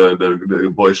COVID, the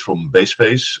boys from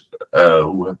Bassface,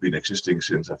 who have been existing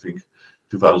since I think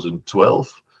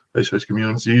 2012, Bassface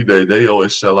community, they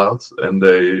always sell out and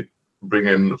they bring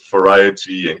in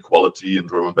variety and quality in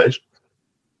drum and bass.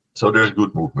 So there's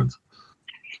good movement.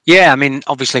 Yeah, I mean,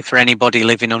 obviously for anybody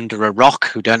living under a rock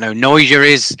who don't know, Noisia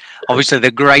is obviously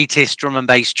the greatest drum and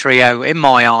bass trio in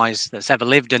my eyes that's ever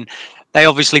lived. And they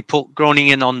obviously put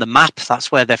Groningen on the map.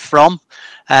 That's where they're from.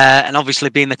 And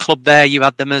obviously being the club there, you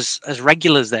had them as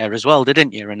regulars there as well,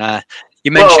 didn't you? And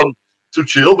you mentioned... Well, to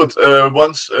chill, but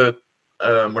once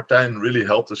Merlijn really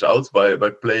helped us out by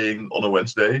playing on a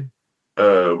Wednesday,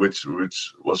 which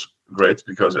was great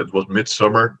because it was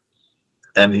midsummer.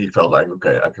 And he felt like,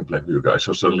 okay, I can play with you guys.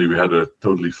 So suddenly we had a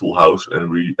totally full house,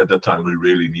 and at that time we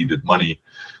really needed money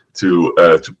to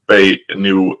pay a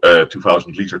new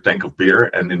 2,000-liter tank of beer.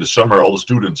 And in the summer, all the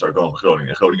students are going to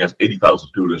Groningen. Groningen has 80,000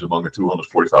 students among a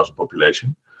 240,000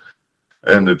 population,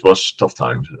 and it was tough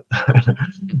times.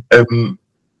 And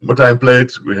Merlijn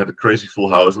played. We had a crazy full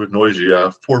house with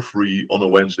Noisia for free on a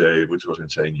Wednesday, which was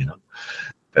insane, you know.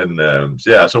 And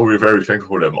so we were very thankful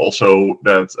for them. Also,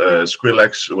 that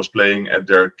Skrillex was playing at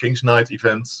their King's Night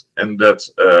event, and that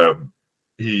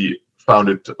he found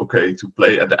it okay to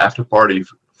play at the after party.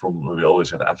 We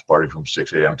always had an after party from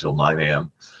 6 a.m. till 9 a.m.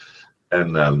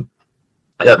 And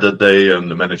that day,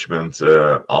 the management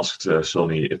asked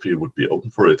Sonny if he would be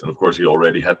open for it. And of course, he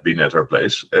already had been at our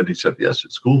place, and he said, yes,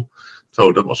 it's cool.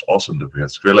 So that was awesome that we had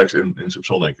Skrillex in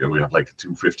Subsonic, and we had like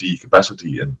 250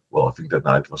 capacity. And well, I think that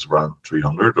night was around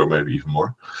 300 or maybe even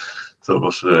more. So it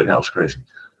was crazy.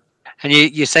 And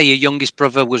you say your youngest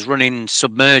brother was running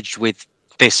Submerged with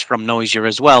this from Noisia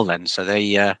as well, then? So the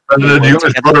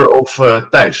youngest brother of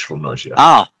Thijs from Noisia.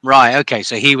 Ah, right. Okay.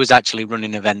 So he was actually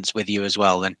running events with you as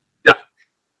well, then? Yeah.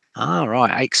 Ah,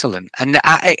 right. Excellent. And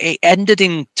it ended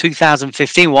in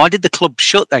 2015. Why did the club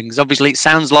shut then? Because obviously it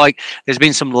sounds like there's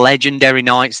been some legendary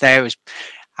nights there.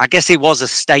 I guess it was a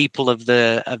staple of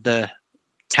the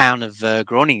town of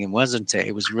Groningen, wasn't it?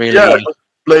 It was really it was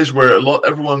a place where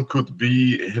everyone could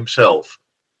be himself,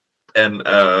 and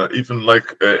even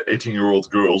like 18-year-old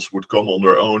girls would come on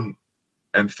their own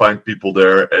and find people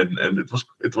there, and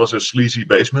it was a sleazy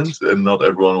basement, and not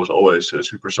everyone was always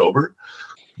super sober.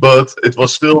 But it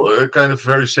was still a kind of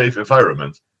very safe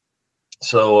environment.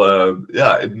 So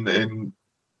in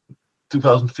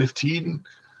 2015,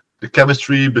 the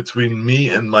chemistry between me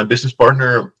and my business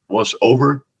partner was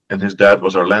over, and his dad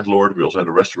was our landlord. We also had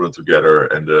a restaurant together,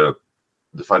 and the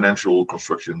financial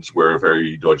constructions were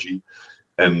very dodgy.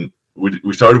 And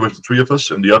we started with the three of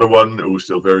us, and the other one, who was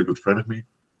still a very good friend of me,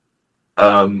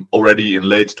 already in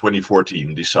late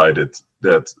 2014 decided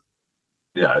that,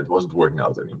 yeah, it wasn't working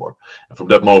out anymore. And from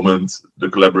that moment, the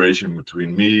collaboration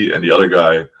between me and the other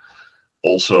guy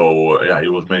also, he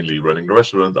was mainly running the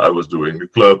restaurant, I was doing the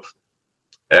club.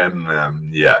 And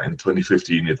in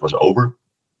 2015, it was over.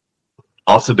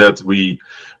 After that, we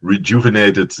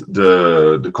rejuvenated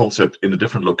the concept in a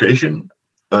different location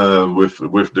with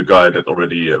the guy that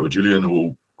already, with Julian,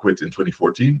 who quit in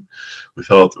 2014. We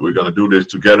thought we're going to do this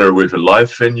together with a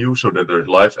live venue, so that there's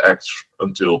live acts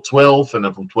until 12, and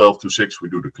then from 12 to 6 we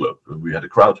do the club. And we had a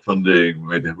crowdfunding, we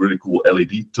made a really cool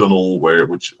LED tunnel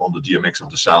which on the DMX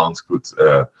of the sound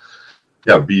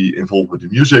could be involved with the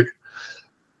music.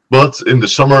 But in the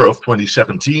summer of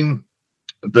 2017,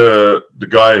 the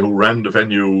guy who ran the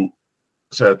venue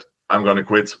said, I'm going to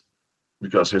quit,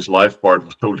 because his live part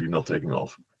was totally not taking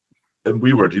off. And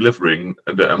we were delivering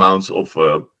the amounts of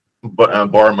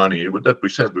bar money that we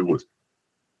said we would.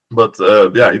 But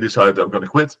he decided, I'm going to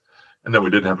quit. And then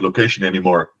we didn't have a location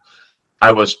anymore.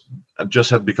 I just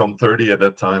had become 30 at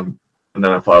that time. And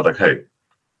then I thought, like, hey,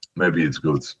 maybe it's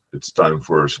good. It's time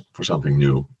for something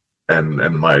new.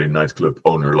 And my nightclub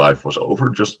owner life was over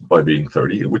just by being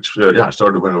 30, which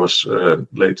started when I was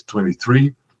late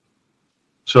 23.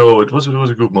 So it was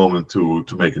a good moment to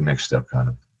make a next step, kind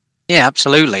of. Yeah,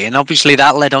 absolutely. And obviously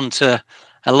that led on to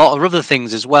a lot of other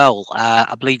things as well.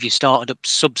 I believe you started up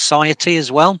Subsiety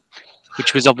as well,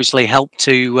 which was obviously helped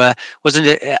to, wasn't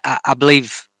it? I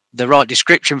believe the right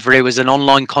description for it was an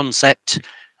online concept,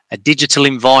 a digital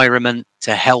environment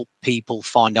to help people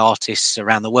find artists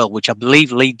around the world, which I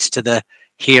believe leads to the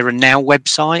Here and Now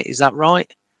website. Is that right?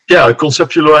 Yeah, I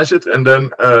conceptualized it, and then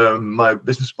my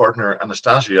business partner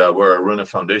Anastasia, where I run a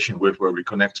foundation with, where we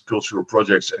connect cultural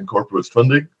projects and corporate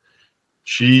funding,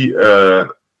 she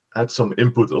had some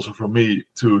input also from me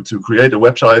to create a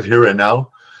website, Here and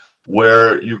Now,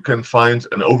 where you can find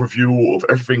an overview of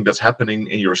everything that's happening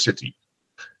in your city.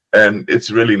 And it's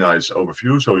a really nice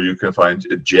overview, so you can find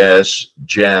a jazz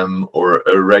jam, or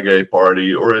a reggae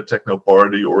party, or a techno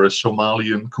party, or a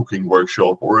Somalian cooking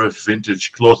workshop, or a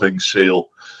vintage clothing sale.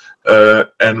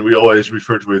 And we always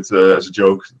refer to it as a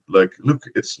joke, like, look,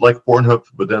 it's like Pornhub,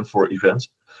 but then for events.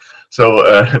 So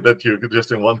that you could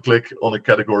just in one click on a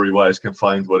category-wise can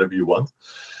find whatever you want.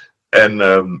 And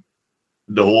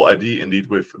the whole idea, indeed,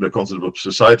 with the concept of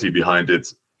society behind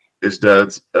it, is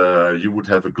that you would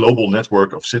have a global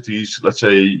network of cities. Let's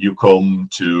say you come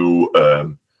to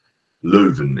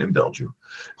Leuven in Belgium,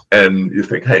 and you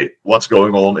think, hey, what's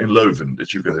going on in Leuven?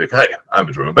 That you can think, hey, I'm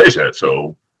a drum and bass head,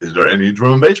 so is there any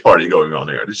drum and bass party going on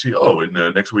here? They see,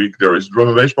 in next week there is a drum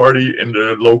and bass party in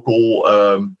the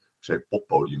local, say pop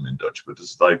podium in Dutch, but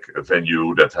it's like a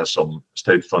venue that has some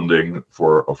state funding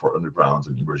for underground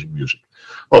and emerging music.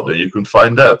 Well, then you can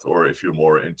find that. Or if you're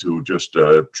more into just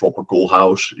tropical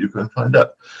house, you can find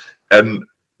that. And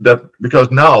that,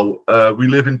 because now we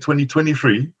live in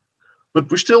 2023, but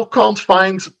we still can't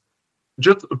find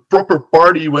just a proper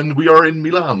party when we are in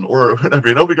Milan or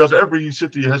whatever, because every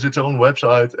city has its own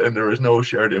website and there is no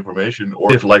shared information.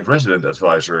 Or if like Resident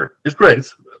Advisor is great,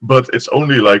 but it's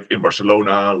only like in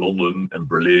Barcelona, London, and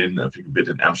Berlin, and I think a bit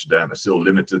in Amsterdam. It's still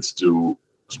limited to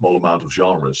a small amount of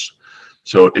genres.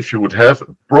 So if you would have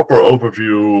a proper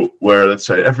overview where, let's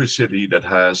say, every city that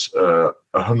has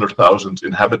 100,000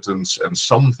 inhabitants and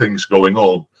some things going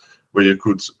on, where you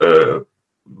could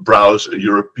browse a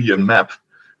European map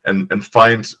and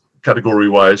find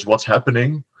category-wise what's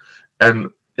happening. And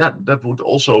that would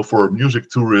also, for music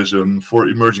tourism, for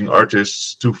emerging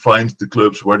artists to find the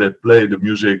clubs where they play the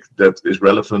music that is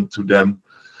relevant to them,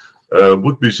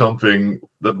 would be something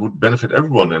that would benefit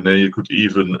everyone. And then you could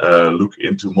even look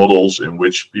into models in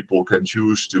which people can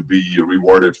choose to be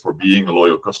rewarded for being a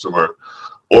loyal customer,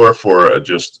 or for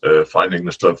just finding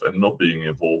the stuff and not being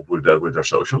involved with that with their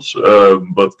socials,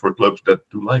 but for clubs that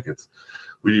do like it.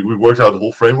 We worked out the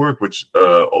whole framework,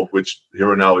 of which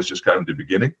Here and Now is just kind of the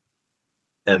beginning.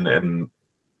 And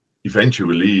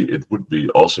eventually it would be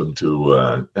awesome to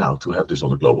have this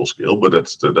on a global scale, but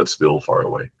that's still far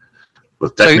away.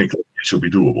 But technically, it should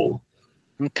be doable.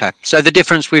 Okay. So the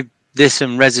difference with this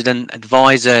and Resident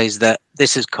Advisor is that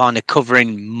this is kind of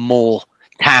covering more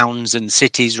towns and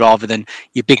cities rather than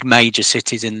your big major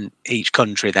cities in each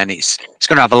country. Then it's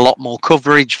going to have a lot more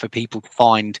coverage for people to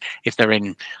find if they're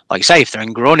in, like you say, if they're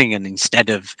in Groningen instead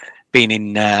of being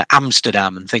in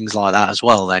Amsterdam and things like that as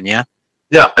well. Then, yeah.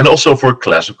 Yeah, and also for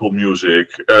classical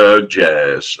music,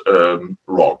 jazz,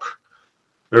 rock.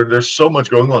 There's so much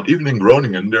going on. Even in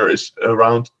Groningen, there is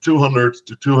around 200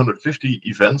 to 250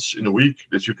 events in a week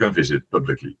that you can visit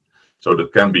publicly. So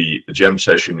that can be a jam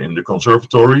session in the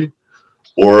conservatory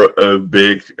or a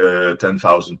big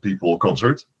 10,000 people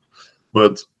concert.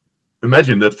 But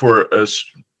imagine that for a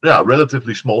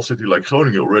relatively small city like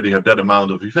Groningen already have that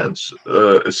amount of events.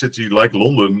 A city like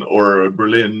London or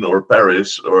Berlin or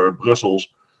Paris or Brussels,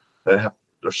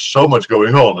 there's so much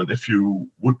going on. And if you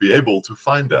would be able to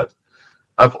find that,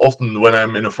 I've often, when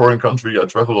I'm in a foreign country, I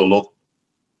travel a lot,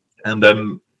 and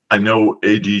then I know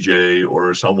a DJ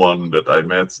or someone that I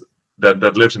met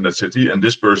that lives in that city, and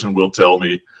this person will tell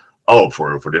me, oh,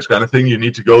 for this kind of thing, you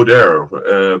need to go there.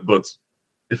 But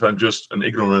if I'm just an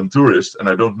ignorant tourist and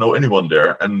I don't know anyone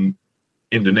there, and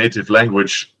in the native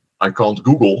language I can't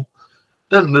Google,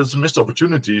 then there's a missed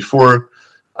opportunity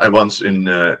I once in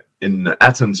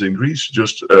Athens in Greece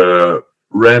just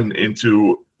ran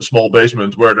into a small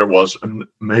basement where there was an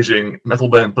amazing metal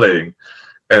band playing,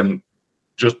 and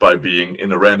just by being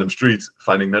in a random street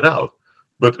finding that out.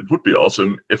 But it would be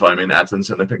awesome if I'm in Athens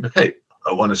and I think, hey,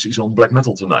 I want to see some black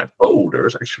metal tonight. Oh,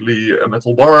 there's actually a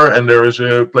metal bar and there is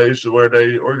a place where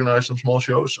they organize some small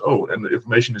shows. Oh, and the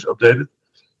information is updated.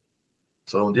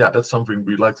 So yeah, that's something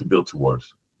we'd like to build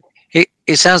towards.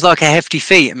 It sounds like a hefty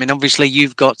feat. I mean, obviously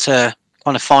you've got to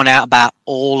kind of find out about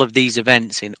all of these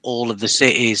events in all of the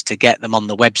cities to get them on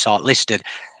the website listed.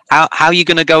 How are you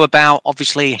going to go about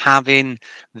obviously having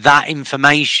that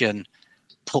information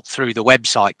put through the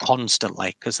website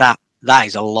constantly? Because that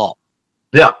is a lot.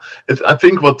 Yeah, I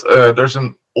think there's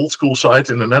an old school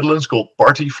site in the Netherlands called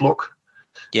Partyvlog.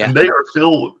 Yeah. And they are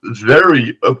still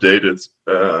very updated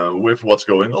with what's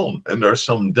going on. And there's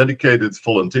some dedicated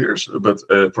volunteers, but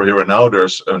for here and now,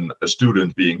 there's a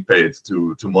student being paid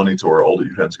to monitor all the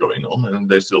events going on, and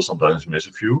they still sometimes miss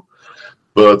a few.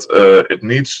 But it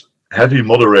needs heavy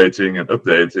moderating and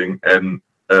updating. And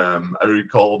I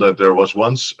recall that there was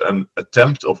once an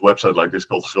attempt of website like this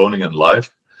called Groningen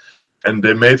Live, and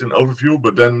they made an overview,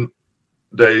 but then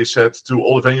they said to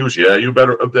all the venues, yeah, you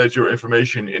better update your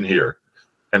information in here.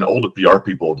 And all the PR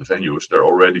people at the venues, they're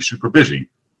already super busy.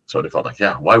 So they thought like,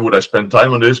 yeah, why would I spend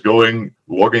time on this, logging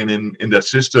in that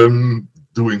system,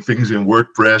 doing things in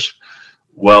WordPress,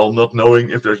 while not knowing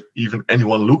if there's even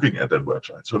anyone looking at that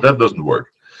website. So that doesn't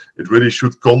work. It really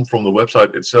should come from the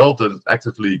website itself, that it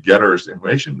actively gathers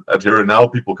information. At Here and Now,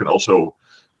 people can also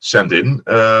send in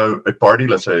a party.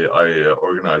 Let's say I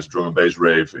organize a drum and bass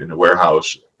rave in a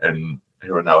warehouse, and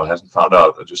Here and Now hasn't found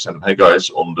out. I just send them, hey guys,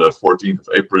 on the 14th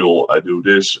of April, I do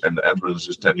this, and the entrance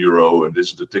is €10, and this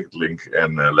is the ticket link,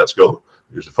 and let's go.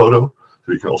 Here's a photo.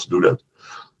 So you can also do that.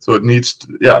 So it needs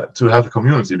to have a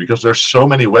community, because there's so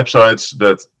many websites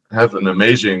that have an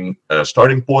amazing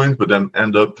starting point, but then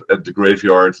end up at the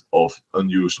graveyard of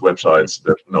unused websites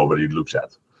that nobody looks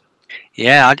at.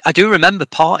 Yeah, I do remember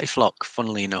Partyvlog,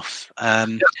 funnily enough.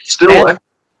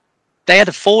 They had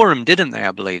a forum, didn't they?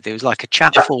 I believe there was like a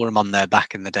chat forum on there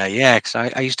back in the day. Yeah, because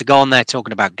I used to go on there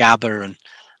talking about Gabba and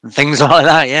things like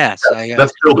that. Yeah, so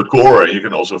that's still the core. You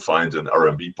can also find an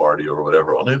R&B party or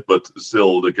whatever on it, but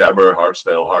still the Gabba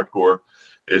hardstyle hardcore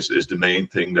is the main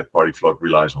thing that Partyvlog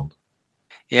relies on.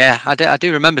 Yeah, I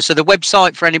do remember. So the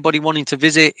website for anybody wanting to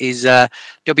visit is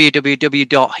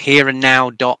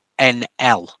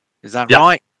www.hereandnow.nl. Is that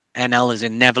right? NL is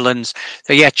in Netherlands.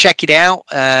 So yeah, check it out.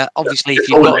 Obviously, if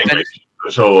you've got English.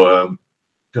 So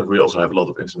because we also have a lot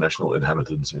of international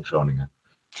inhabitants in Groningen.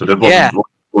 So that wasn't what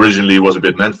originally was a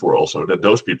bit meant for, also that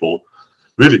those people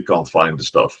really can't find the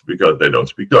stuff because they don't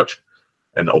speak Dutch.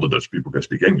 And all the Dutch people can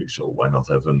speak English. So why not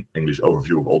have an English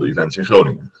overview of all the events in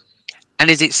Groningen? And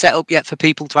is it set up yet for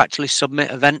people to actually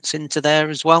submit events into there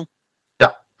as well?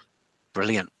 Yeah.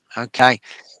 Brilliant. Okay.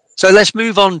 So let's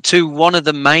move on to one of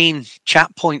the main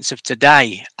chat points of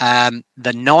today,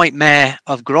 the nightmare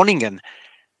of Groningen.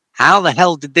 How the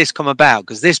hell did this come about?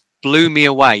 Because this blew me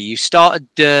away. You started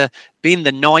being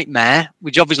the nightmare,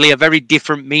 which obviously a very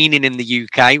different meaning in the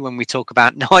UK when we talk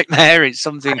about nightmare. It's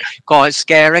something quite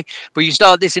scary. But you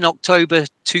started this in October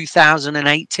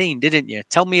 2018, didn't you?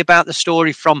 Tell me about the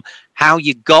story from how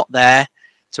you got there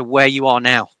to where you are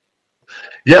now.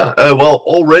 Yeah, well,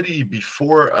 already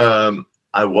before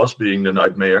I was being the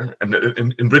nightmare, and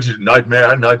in British,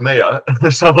 nightmare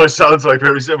sounds like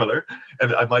very similar.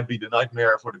 And I might be the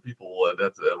nightmare for the people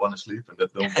that want to sleep and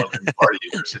that don't want any party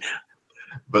in their city.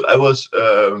 But I was,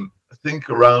 I think,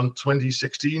 around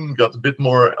 2016, got a bit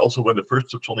more. Also, when the first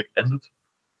Subsonic ended,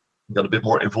 got a bit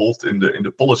more involved in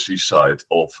the policy side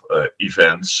of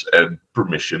events and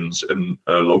permissions and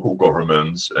local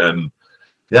governments, and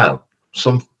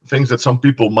some things that some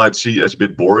people might see as a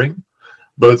bit boring.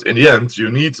 But in the end, you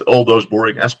need all those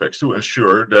boring aspects to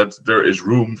ensure that there is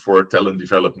room for talent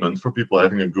development, for people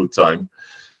having a good time,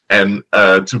 and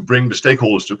to bring the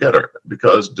stakeholders together.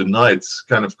 Because the night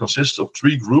kind of consists of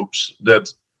 3 groups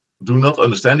that do not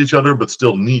understand each other, but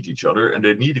still need each other. And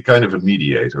they need a kind of a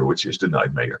mediator, which is the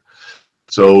night mayor.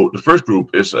 So the first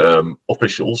group is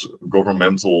officials,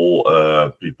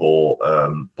 governmental people,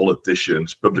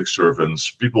 politicians, public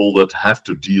servants, people that have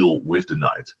to deal with the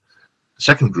night. The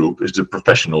second group is the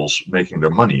professionals making their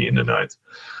money in the night.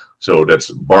 So that's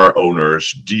bar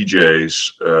owners,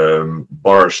 DJs,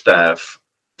 bar staff,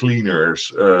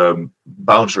 cleaners,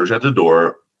 bouncers at the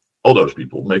door, all those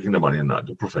people making their money in the night,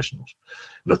 the professionals.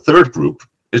 The third group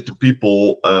is the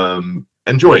people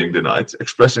enjoying the night,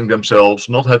 expressing themselves,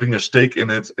 not having a stake in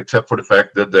it, except for the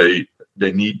fact that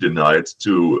they need the night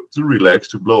to relax,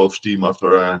 to blow off steam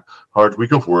after a hard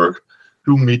week of work,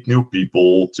 to meet new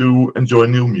people, to enjoy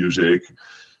new music.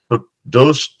 But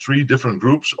those 3 different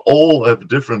groups all have a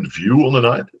different view on the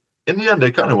night. In the end,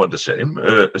 they kind of want the same,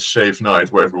 a safe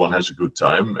night where everyone has a good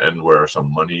time and where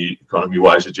some money,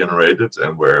 economy-wise, is generated,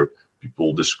 and where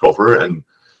people discover and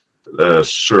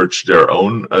search their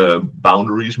own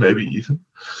boundaries, maybe even.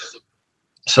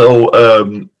 So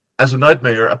as a night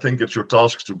mayor, I think it's your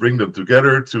task to bring them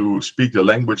together, to speak the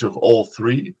language of all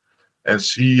 3, and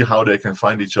see how they can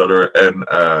find each other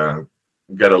and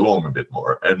get along a bit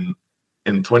more. And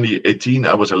in 2018,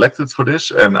 I was elected for this,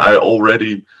 and I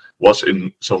already was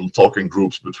in some talking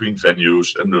groups between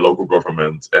venues and the local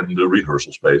government and the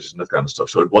rehearsal spaces and that kind of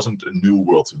stuff. So it wasn't a new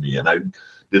world to me. And I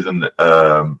did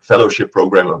a fellowship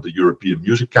program of the European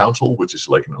Music Council, which is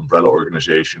like an umbrella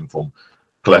organization from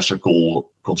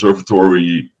classical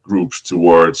conservatory groups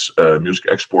towards music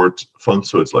export funds.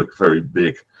 So it's like a very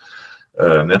big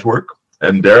network.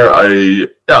 And there I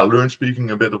learned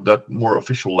speaking a bit of that more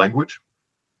official language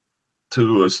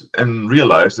and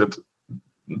realized that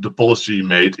the policy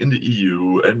made in the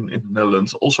EU and in the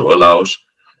Netherlands also allows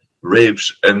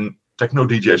raves and techno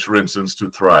DJs, for instance,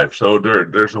 to thrive. So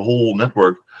there's a whole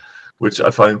network which I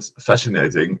find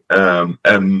fascinating.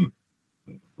 And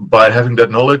by having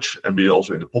that knowledge and being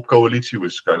also in the Pop Coalitie,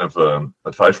 which is kind of an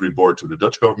advisory board to the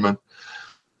Dutch government,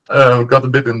 got a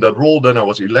bit in that role. Then I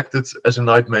was elected as a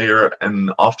night mayor.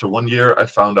 And after 1 year, I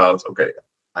found out, okay,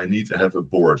 I need to have a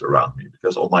board around me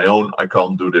because on my own, I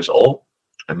can't do this all.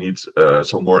 I need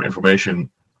some more information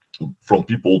from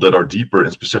people that are deeper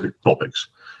in specific topics.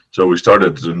 So we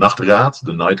started the Nachtraad,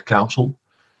 the Night Council,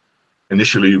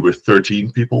 initially with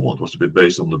 13 people. It was a bit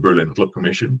based on the Berlin Club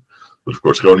Commission. But of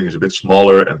course, Groningen is a bit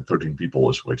smaller and 13 people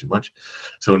is way too much.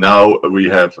 So now we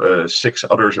have 6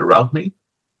 others around me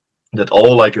that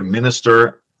all, like a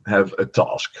minister, have a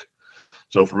task.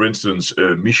 So for instance,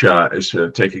 Misha is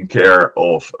taking care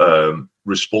of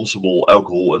responsible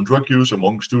alcohol and drug use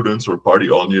among students or party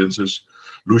audiences.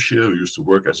 Lucia, who used to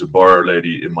work as a bar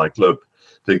lady in my club,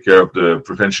 take care of the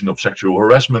prevention of sexual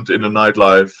harassment in the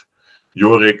nightlife.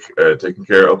 Jorik, taking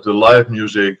care of the live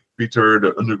music. Peter,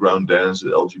 the underground dance, the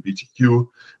LGBTQ.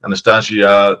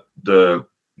 Anastasia, the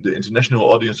international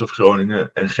audience of Groningen.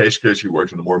 And Geeske, she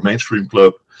works in the more mainstream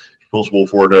club, responsible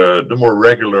for the more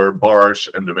regular bars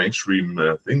and the mainstream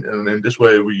thing. And in this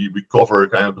way, we cover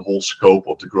kind of the whole scope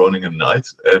of the Groningen night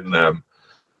and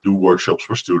do workshops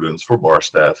for students, for bar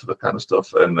staff, that kind of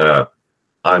stuff. And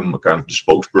I'm kind of the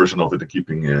spokesperson of it and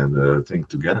keeping the thing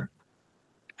together.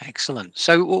 Excellent.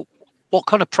 So what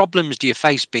kind of problems do you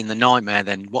face being the nightmare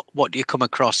then? What do you come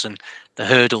across and the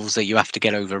hurdles that you have to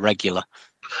get over regular?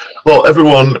 Well,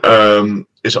 everyone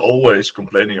is always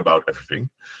complaining about everything.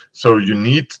 So you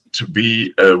need to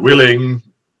be willing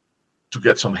to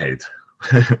get some hate.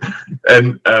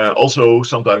 And also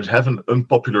sometimes have an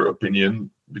unpopular opinion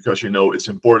because, it's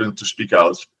important to speak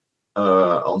out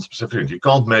on specific things. You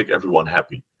can't make everyone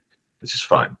happy. This is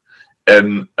fine.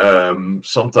 And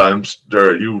sometimes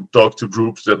you talk to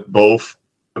groups that both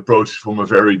approach from a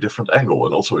very different angle.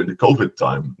 And also in the COVID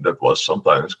time, that was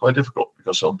sometimes quite difficult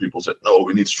because some people said, no,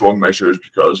 we need strong measures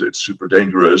because it's super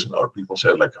dangerous. And other people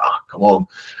said, like, come on,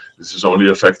 this is only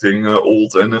affecting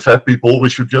old and fat people. We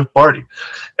should just party.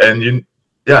 And you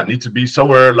need to be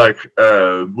somewhere like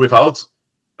without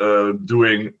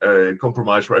doing a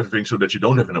compromise for everything so that you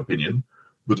don't have an opinion,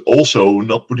 but also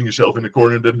not putting yourself in a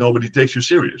corner that nobody takes you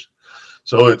serious.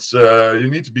 So it's you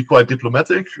need to be quite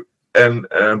diplomatic and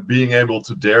being able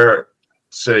to dare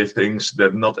say things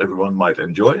that not everyone might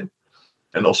enjoy,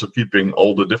 and also keeping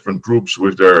all the different groups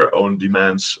with their own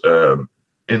demands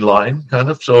in line, kind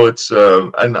of. So it's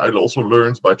and I also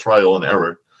learned by trial and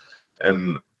error,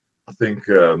 and I think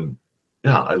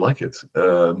Yeah, I like it.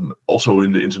 Also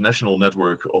in the international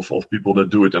network of people that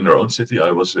do it in their own city.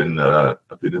 I've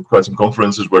been in quite some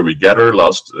conferences where we gather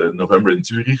last November in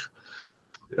Zurich.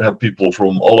 Had people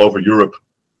from all over Europe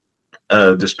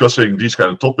discussing these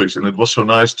kind of topics, and it was so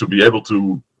nice to be able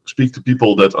to speak to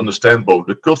people that understand both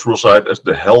the cultural side as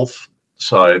the health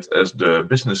side as the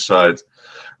business side.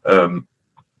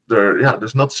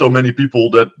 There's not so many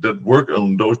people that work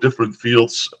on those different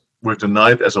fields with the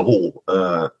night as a whole,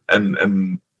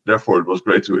 and therefore it was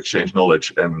great to exchange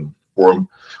knowledge and form.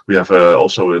 We have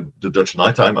also the Dutch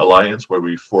Nighttime Alliance, where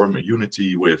we form a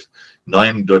unity with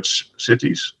 9 Dutch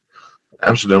cities: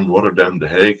 Amsterdam, Rotterdam, The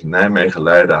Hague, Nijmegen,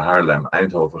 Leiden, Haarlem,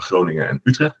 Eindhoven, Groningen, and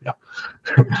Utrecht. Yeah.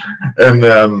 And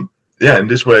in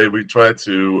this way we try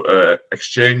to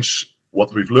exchange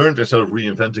what we've learned instead of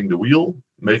reinventing the wheel,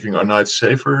 making our nights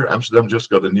safer. Amsterdam just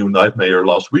got a new night mayor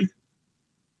last week.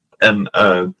 And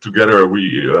together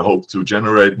we hope to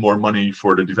generate more money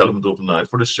for the development of the night,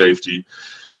 for the safety.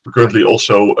 We're currently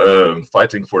also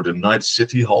fighting for the Night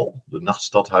City Hall, the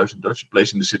Nachtstadhuis in Dutch, a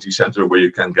place in the city center where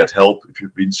you can get help if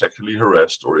you've been sexually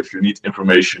harassed, or if you need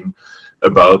information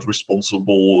about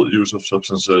responsible use of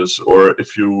substances, or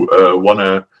if you want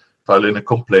to file in a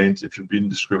complaint if you've been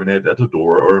discriminated at the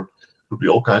door, or could be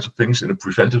all kinds of things in a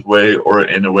preventive way or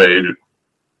in a way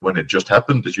when it just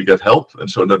happened that you get help. And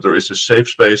so that there is a safe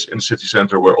space in the city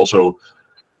center where also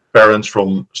parents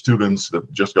from students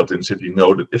that just got in city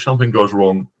know that if something goes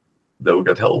wrong, they will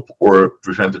get help, or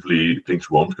preventively things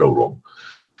won't go wrong.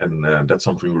 And that's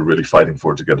something we're really fighting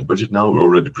for to get a budget now. We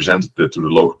already presented it to the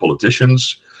local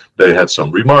politicians. They had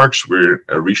some remarks. We're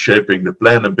reshaping the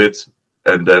plan a bit,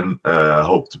 and then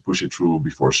hope to push it through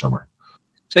before summer.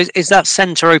 So is that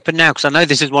centre open now? Because I know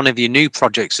this is one of your new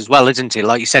projects as well, isn't it?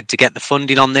 Like you said, to get the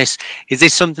funding on this. Is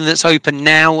this something that's open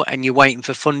now and you're waiting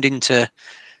for funding to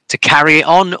carry it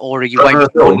on, or are you waiting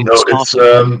for funding to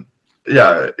start?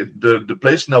 The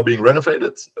place is now being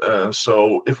renovated.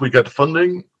 So if we get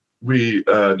funding,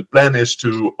 the plan is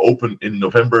to open in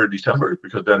November, December,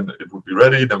 because then it would be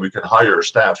ready. Then we can hire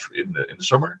staff in the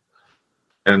summer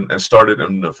and start it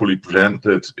and fully present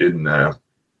it in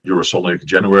Eurosonic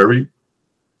January.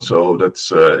 So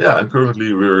that's and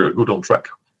currently we're good on track.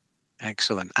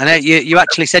 Excellent. And you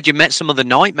actually said you met some of the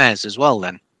nightmares as well,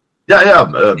 then.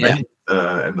 Many.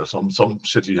 And some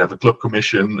cities have a club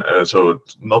commission, so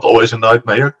it's not always a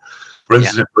nightmare. For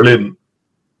instance, in Berlin,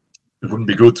 it wouldn't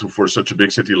be good for such a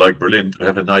big city like Berlin to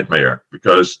have a nightmare,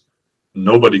 because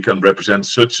nobody can represent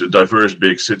such a diverse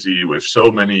big city with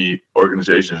so many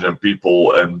organizations and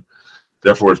people, and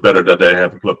therefore it's better that they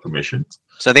have a club commission.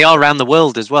 So they are around the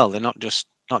world as well. They're not just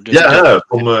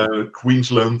from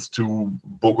Queensland to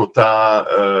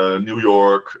Bogota, New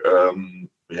York.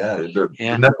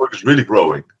 The network is really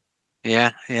growing.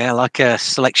 Yeah, like a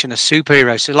selection of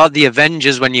superheroes. So like the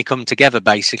Avengers when you come together,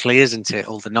 basically, isn't it?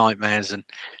 All the nightmares and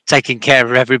taking care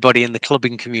of everybody in the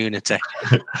clubbing community.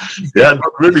 Yeah, it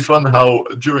was really fun how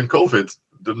during COVID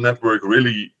the network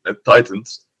really tightened,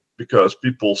 because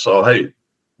people saw, hey,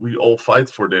 we all fight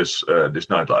for this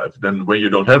nightlife. Then when you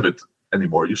don't have it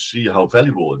anymore, you see how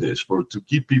valuable it is to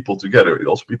keep people together.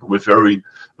 Also, people with very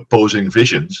opposing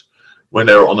visions, when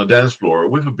they're on a dance floor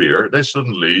with a beer, they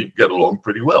suddenly get along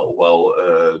pretty well,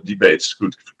 while debates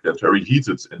could get very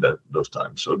heated in those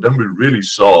times. So then we really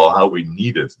saw how we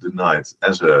needed the night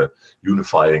as a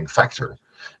unifying factor.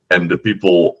 And the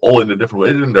people all in a different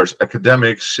way. And there's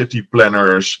academics, city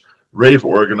planners, rave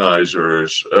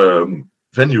organizers,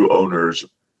 venue owners.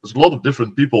 There's a lot of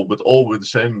different people, but all with the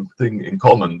same thing in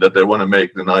common, that they want to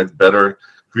make the night better,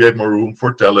 create more room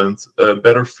for talent,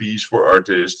 better fees for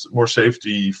artists, more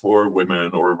safety for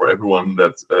women or for everyone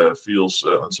that feels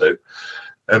unsafe.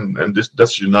 And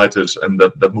that's united, and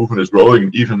that movement is growing.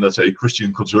 Even, let's say,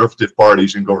 Christian conservative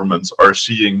parties in governments are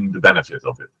seeing the benefit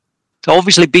of it. So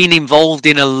obviously being involved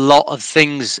in a lot of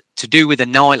things to do with the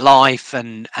nightlife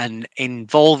and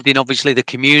involved in obviously the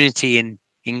community in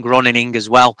Groningen as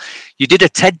well. You did a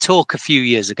TED Talk a few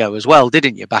years ago as well,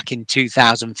 didn't you? Back in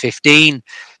 2015,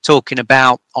 talking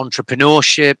about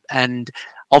entrepreneurship and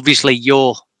obviously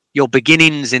your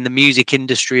beginnings in the music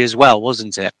industry as well,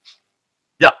 wasn't it?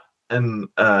 Yeah, and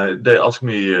they asked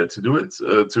me to do it,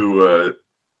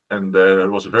 and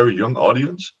it was a very young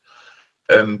audience,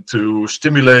 and to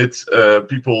stimulate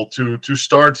people to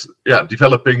start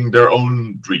developing their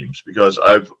own dreams, because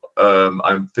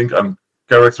I think I'm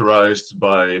characterized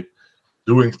by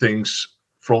doing things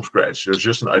from scratch. There's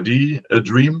just an idea, a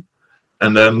dream,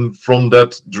 and then from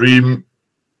that dream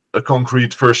a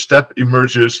concrete first step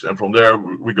emerges, and from there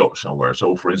we go somewhere.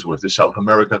 So for instance, with the South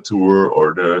America tour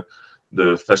or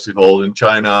the festival in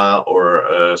China or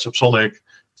Subsonic,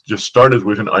 it's just started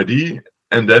with an idea,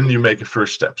 and then you make a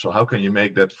first step. So how can you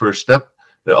make that first step?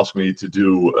 They asked me to do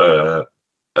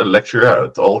a lecture, a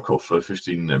talk of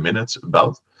 15 minutes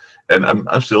about, and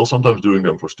I'm still sometimes doing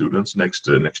them for students. Next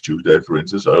Tuesday, for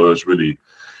instance, I always really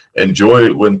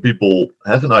enjoy when people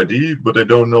have an idea but they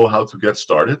don't know how to get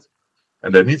started,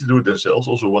 and they need to do it themselves.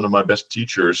 Also, one of my best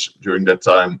teachers during that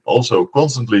time also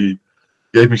constantly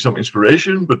gave me some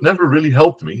inspiration, but never really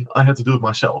helped me. I had to do it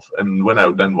myself. And when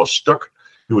I then was stuck,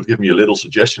 he would give me a little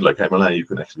suggestion like, hey, Merlijn, you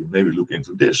can actually maybe look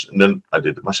into this. And then I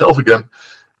did it myself again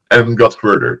and got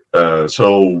further.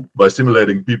 So by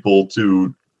stimulating people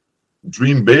to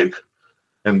dream big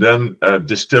and then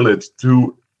distill it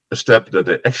to a step that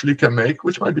they actually can make,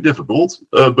 which might be difficult,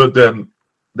 but then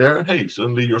hey,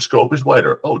 suddenly your scope is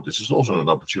wider. Oh, this is also an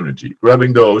opportunity.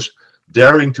 Grabbing those,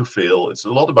 daring to fail. It's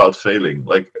a lot about failing.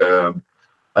 Like,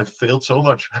 I've failed so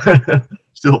much,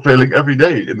 still failing every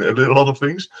day in a lot of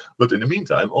things. But in the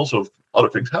meantime, also other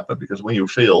things happen, because when you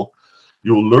fail,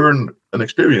 you'll learn an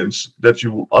experience that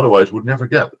you otherwise would never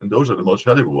get. And those are the most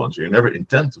valuable ones. You never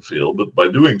intend to fail, but by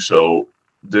doing so,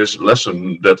 this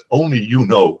lesson that only you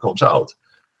know comes out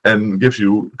and gives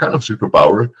you kind of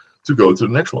superpower to go to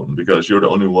the next one, because you're the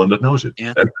only one that knows it.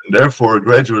 Yeah. And therefore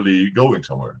gradually going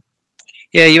somewhere.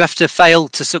 Yeah, you have to fail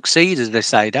to succeed, as they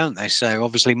say, don't they? So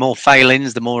obviously more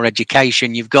failings, the more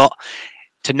education you've got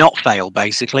to not fail,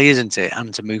 basically, isn't it?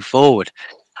 And to move forward.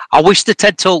 I wish the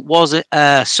TED Talk was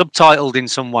subtitled in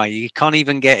some way. You can't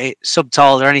even get it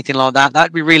subtitled or anything like that.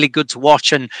 That'd be really good to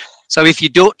watch. And so if you're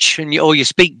Dutch or you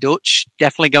speak Dutch,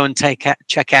 definitely go and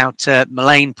check out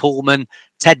Merlijn Poolman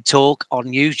TED Talk on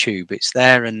YouTube. It's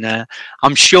there, and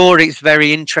I'm sure it's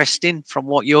very interesting from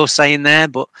what you're saying there.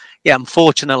 But yeah,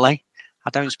 unfortunately, I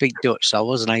don't speak Dutch, so I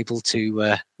wasn't able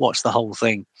to watch the whole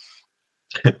thing.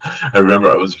 I remember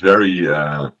I was very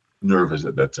nervous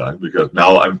at that time, because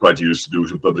now I'm quite used to doing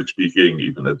some public speaking,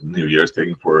 even at the New Year's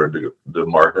thing for the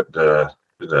market,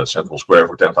 the Central Square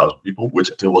for 10,000 people,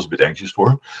 which I still was a bit anxious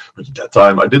for. But at that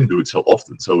time, I didn't do it so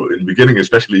often. So in the beginning,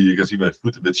 especially, you can see my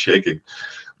foot a bit shaking.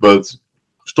 But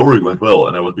story went well,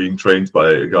 and I was being trained by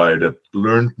a guy that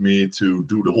learned me to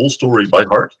do the whole story by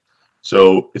heart.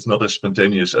 So it's not as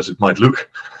spontaneous as it might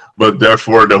look, but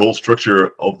therefore the whole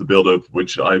structure of the build-up,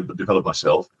 which I developed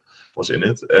myself, was in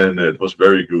it, and it was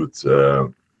very good.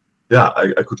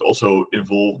 I could also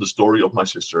involve the story of my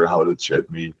sister, how it shaped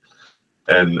me,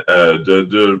 and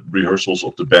the rehearsals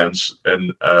of the bands,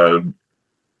 and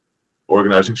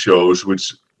organizing shows,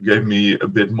 which gave me a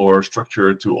bit more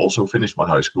structure to also finish my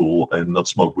high school and not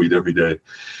smoke weed every day.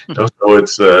 So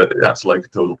it's like a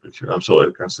total picture. I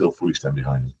can still fully stand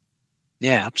behind it.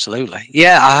 Yeah, absolutely.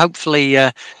 Yeah, hopefully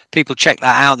people check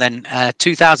that out then.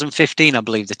 2015, I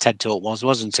believe the TED Talk was,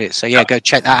 wasn't it? So yeah, go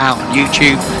check that out on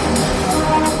YouTube.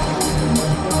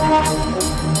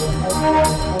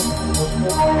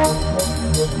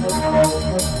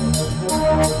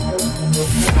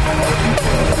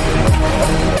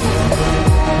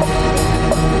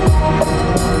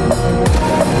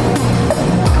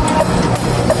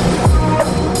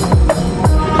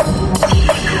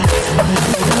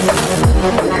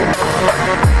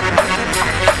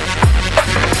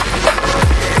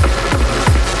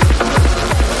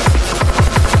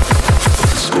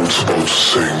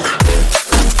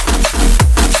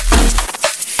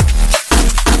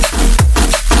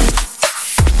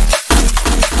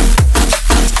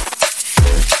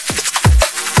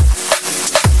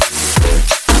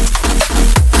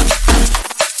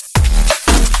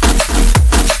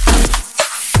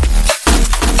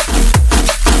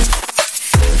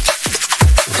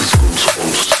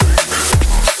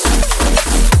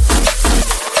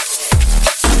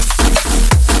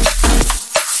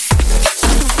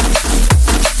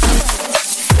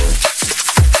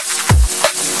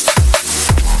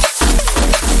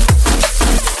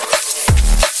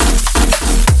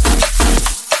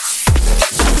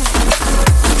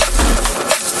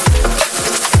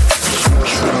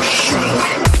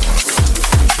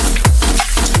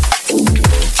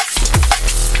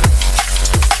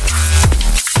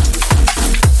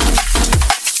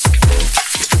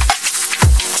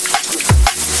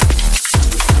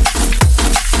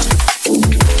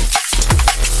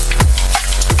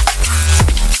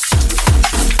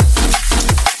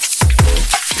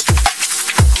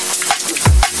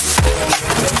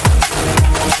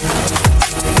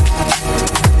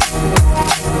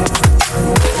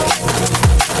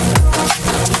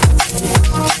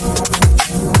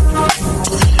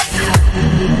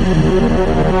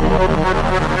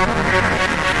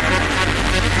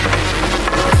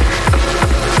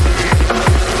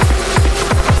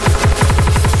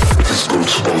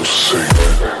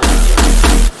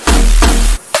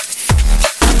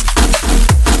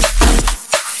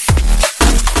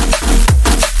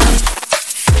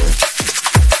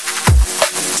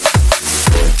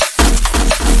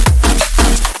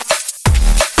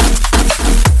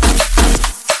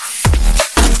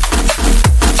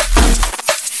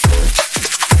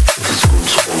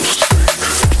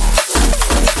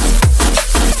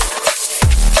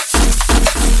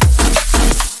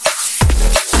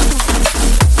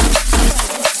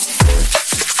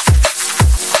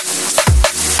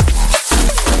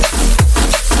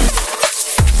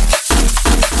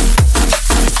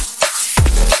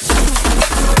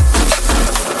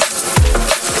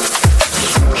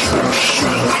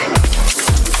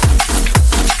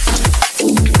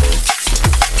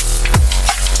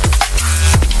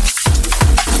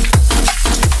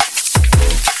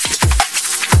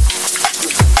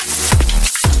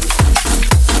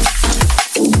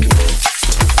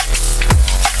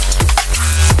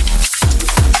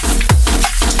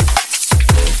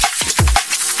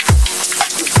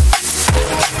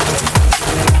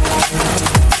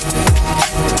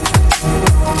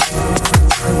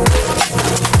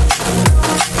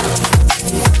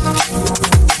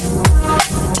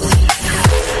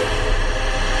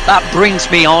 that brings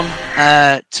me on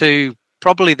to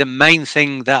probably the main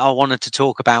thing that I wanted to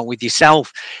talk about with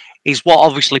yourself is what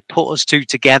obviously put us two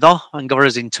together and got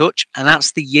us in touch, and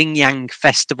that's the Yin Yang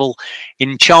Festival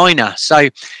in China. So,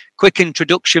 quick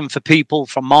introduction for people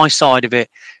from my side of it.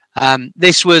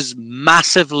 This was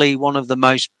massively one of the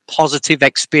most positive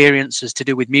experiences to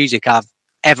do with music I've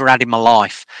ever had in my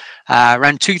life.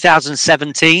 Around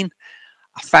 2017,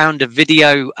 I found a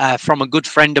video from a good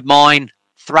friend of mine,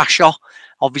 Thrasher,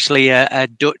 obviously a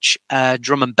Dutch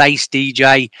drum and bass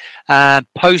DJ,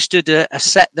 posted a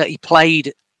set that he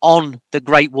played on the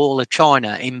Great Wall of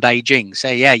China in Beijing. So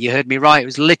yeah, you heard me right. It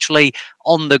was literally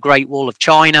on the Great Wall of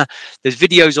China. There's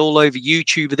videos all over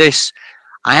YouTube of this.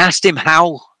 I asked him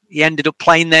how he ended up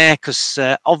playing there, because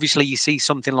obviously you see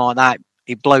something like that,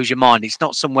 it blows your mind. It's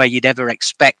not somewhere you'd ever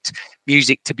expect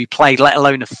music to be played, let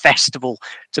alone a festival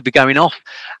to be going off.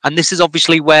 And this is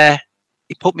obviously where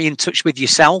he put me in touch with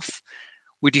yourself.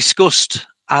 We discussed,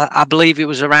 I believe it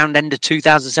was around end of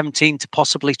 2017, to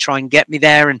possibly try and get me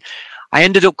there. And I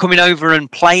ended up coming over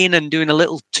and playing and doing a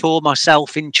little tour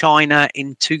myself in China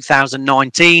in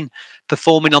 2019,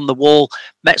 performing on the wall.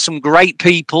 Met some great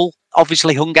people,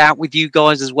 obviously hung out with you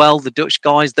guys as well, the Dutch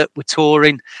guys that were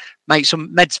touring. Made some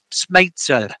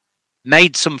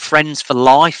friends for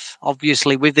life,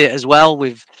 obviously, with it as well,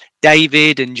 with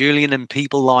David and Julian and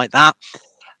people like that.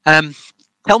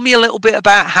 Tell me a little bit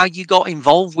about how you got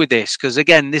involved with this, because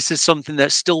again, this is something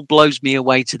that still blows me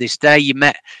away to this day. You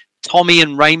met Tommy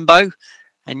and Rainbow,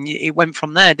 and it went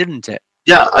from there, didn't it?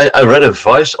 Yeah, I read a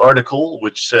Vice article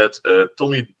which said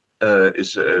Tommy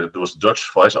there was a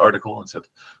Dutch Vice article and said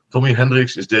Tommy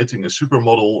Hendricks is dating a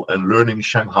supermodel and learning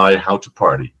Shanghai how to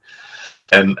party.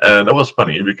 And that was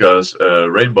funny because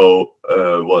Rainbow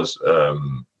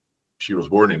she was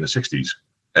born in the 60s,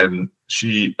 and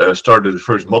she started the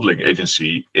first modeling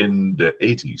agency in the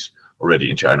 80s already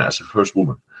in China as the first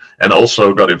woman, and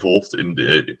also got involved in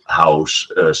the house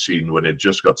scene when it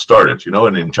just got started,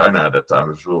 and in China at that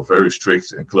time it was very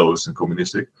strict and closed and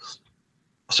communistic.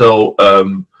 So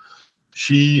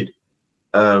she,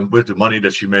 with the money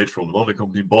that she made from the modeling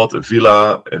company, bought a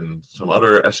villa and some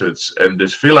other assets, and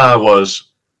this villa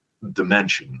was the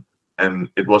mansion, and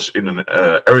it was in an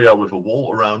area with a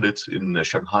wall around it in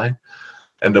Shanghai,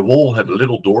 and the wall had a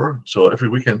little door, so every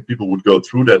weekend people would go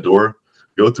through that door,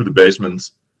 go to the basement,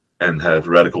 and have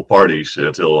radical parties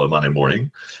till Monday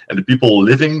morning. And the people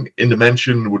living in the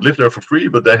mansion would live there for free,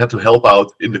 but they had to help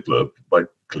out in the club by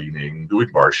cleaning,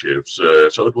 doing bar shifts.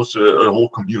 So it was a whole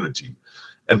community.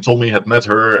 And Tommy had met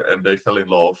her, and they fell in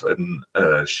love, and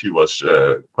she was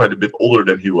quite a bit older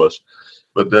than he was.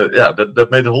 But that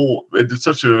made it's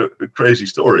such a crazy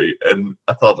story. And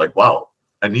I thought, like, wow,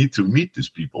 I need to meet these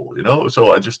people,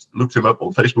 So I just looked him up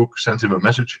on Facebook, sent him a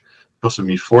message. It costed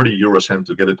me 40 euros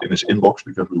to get it in his inbox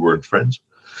because we weren't friends.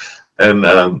 And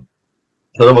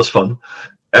so that was fun.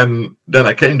 And then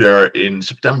I came there in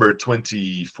September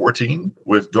 2014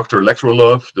 with Dr.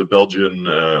 Electrolove, the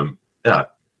Belgian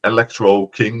electro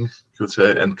king, you could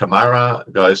say, and Camara,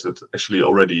 guys that actually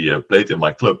already played in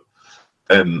my club.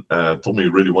 And Tommy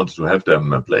really wanted to have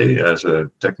them play as a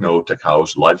techno, tech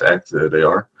house, live act they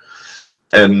are.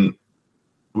 And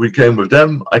we came with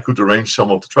them. I could arrange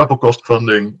some of the travel cost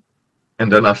funding. And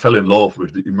then I fell in love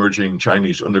with the emerging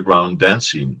Chinese underground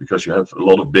dance scene, because you have a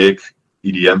lot of big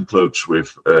EDM clubs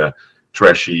with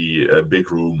trashy big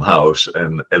room house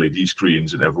and LED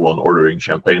screens and everyone ordering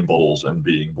champagne bottles and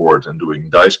being bored and doing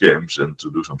dice games and to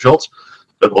do some shots.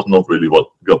 That was not really what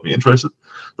got me interested.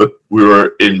 But we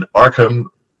were in Arkham,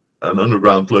 an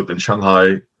underground club in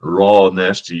Shanghai, raw,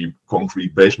 nasty,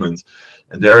 concrete basement.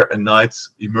 And there a night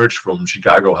emerged from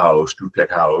Chicago house to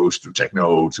tech house to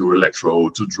techno to electro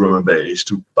to drum and bass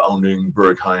to pounding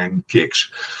Berghain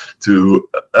kicks to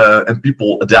and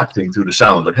people adapting to the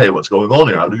sound. Like, hey, what's going on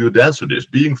here? How do you dance to this?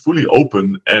 Being fully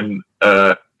open and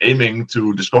aiming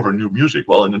to discover new music.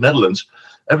 Well, in the Netherlands,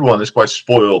 everyone is quite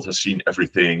spoiled, has seen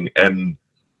everything, and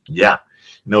yeah.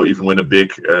 Even when a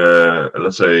big,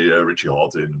 let's say Richie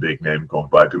Hawtin, big name, comes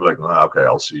by, people are like, okay,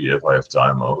 I'll see if I have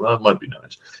time. Oh, that might be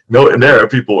nice. And there are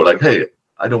people who are like, hey,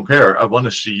 I don't care. I want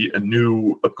to see a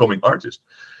new upcoming artist.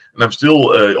 And I'm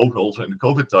still, also in the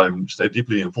COVID time, stay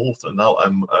deeply involved. And now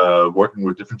I'm working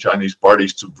with different Chinese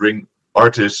parties to bring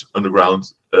artists,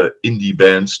 underground, indie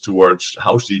bands towards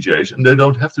house DJs. And they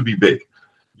don't have to be big,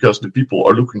 because the people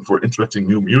are looking for interesting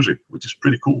new music, which is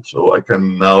pretty cool. So I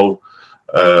can now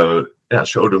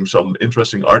show them some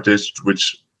interesting artists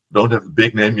which don't have a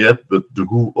big name yet, but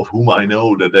of whom I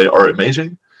know that they are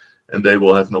amazing, and they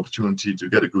will have an opportunity to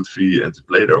get a good fee and to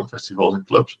play their own festivals and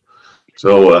clubs.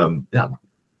 So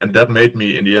and that made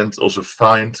me in the end also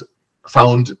find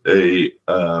found a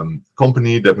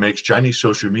company that makes Chinese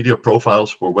social media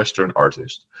profiles for Western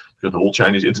artists, because the whole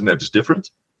Chinese internet is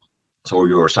different. So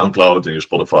your SoundCloud and your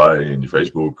Spotify and your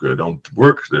Facebook don't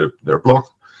work; they're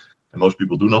blocked, and most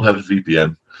people do not have a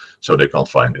VPN, so they can't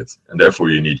find it. And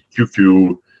therefore, you need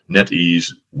QQ,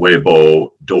 NetEase,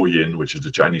 Weibo, Douyin, which is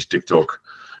the Chinese TikTok,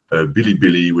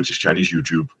 Bilibili, which is Chinese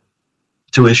YouTube,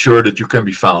 to ensure that you can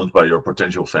be found by your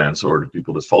potential fans or the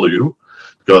people that follow you.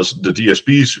 Because the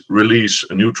DSPs release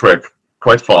a new track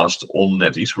quite fast on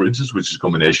NetEase, for instance, which is a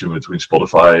combination between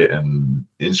Spotify and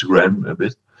Instagram a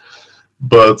bit.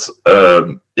 But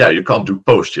you can't do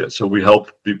post yet. So we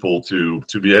help people to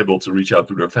be able to reach out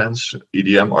to their fans.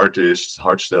 EDM artists,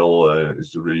 hardstyle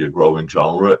is really a growing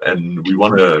genre, and we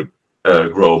want to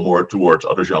grow more towards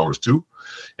other genres too.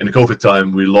 In the COVID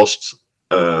time, we lost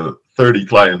 30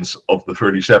 clients of the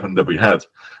 37 that we had.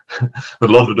 But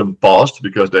a lot of them paused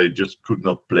because they just could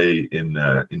not play in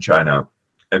China,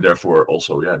 and therefore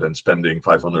also then spending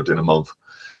 500 in a month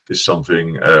is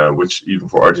something which even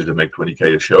for artists that make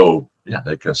 20K a show,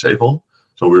 they can save on.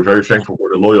 So we're very thankful for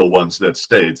the loyal ones that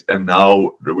stayed, and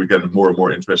now we're getting more and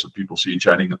more interested people see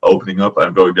China opening up.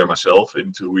 I'm going there myself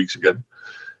in 2 weeks again,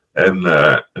 and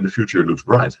the future looks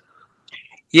bright.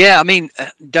 Yeah, I mean,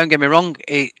 don't get me wrong.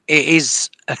 It is.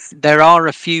 There are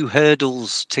a few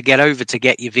hurdles to get over to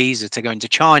get your visa to go into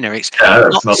China. It's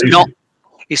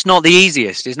not the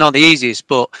easiest. It's not the easiest,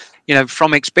 but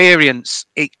from experience,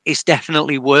 it's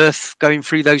definitely worth going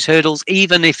through those hurdles,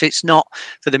 even if it's not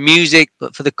for the music,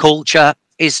 but for the culture.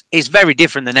 Is very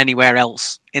different than anywhere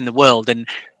else in the world, and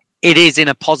it is in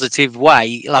a positive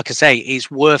way. Like I say,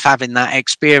 it's worth having that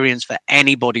experience for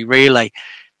anybody really,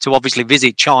 to obviously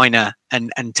visit China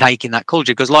and take in that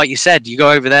culture. Because like you said, you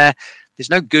go over there,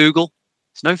 there's no Google,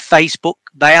 there's no Facebook.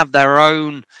 They have their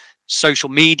own social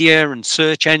media and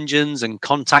search engines and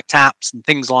contact apps and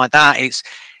things like that.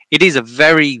 It is a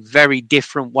very, very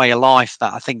different way of life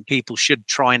that I think people should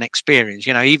try and experience.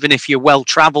 Even if you're well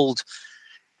traveled,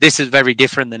 this is very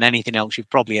different than anything else you've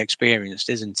probably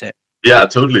experienced, isn't it? Yeah,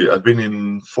 totally. I've been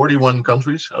in 41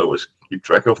 countries. I always keep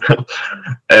track of them.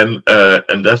 And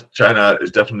that China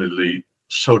is definitely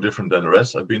so different than the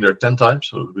rest. I've been there 10 times,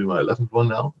 so it'll be my 11th one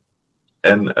now.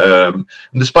 And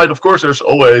despite, of course, there's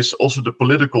always also the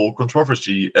political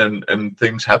controversy and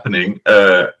things happening.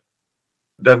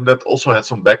 That also had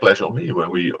some backlash on me when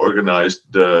we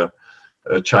organized the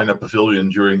China Pavilion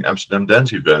during Amsterdam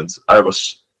Dance event. I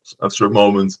was at a certain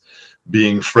moment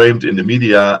being framed in the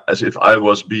media as if I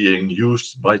was being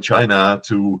used by China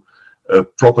to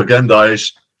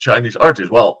propagandize Chinese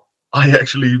artists. Well, I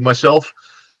actually myself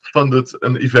funded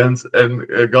an event and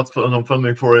got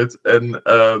funding for it,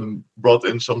 and brought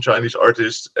in some Chinese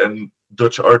artists and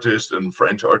Dutch artists and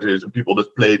French artists and people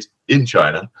that played in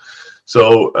China.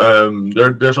 So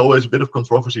there's always a bit of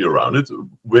controversy around it.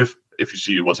 If you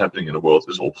see what's happening in the world,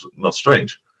 it's also not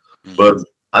strange. Mm-hmm. But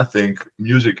I think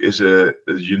music is a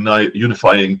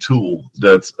unifying tool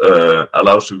that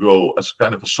allows to go as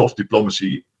kind of a soft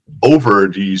diplomacy over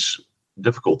these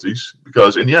difficulties,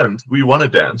 because in the end we want to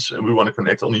dance and we want to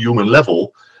connect on a human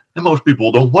level, and most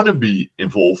people don't want to be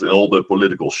involved in all the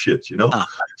political shit,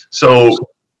 So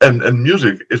and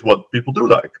music is what people do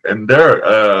like, and there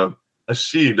I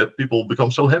see that people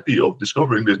become so happy of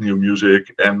discovering this new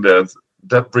music, and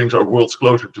that brings our worlds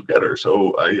closer together.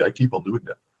 So I keep on doing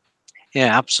that.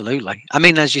 Yeah, absolutely. I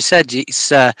mean, as you said,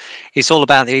 it's all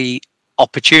about the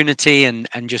opportunity and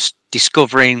just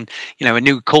discovering, a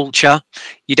new culture.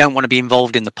 You don't want to be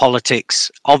involved in the politics.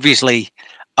 Obviously,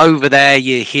 over there,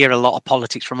 you hear a lot of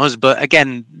politics from us. But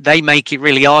again, they make it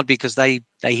really hard because they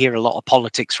hear a lot of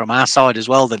politics from our side as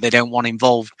well that they don't want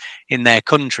involved in their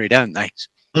country, don't they?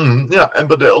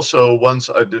 But they also, once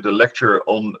I did a lecture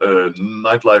on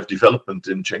nightlife development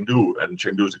in Chengdu, and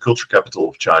Chengdu is the culture capital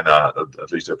of China,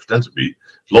 at least they pretend to be.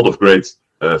 A lot of great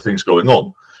things going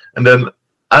on. And then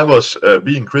I was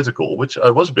being critical, which I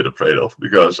was a bit afraid of,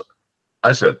 because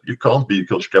I said, you can't be a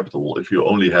culture capital if you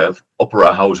only have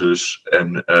opera houses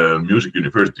and music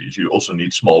universities. You also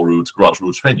need small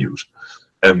grassroots venues.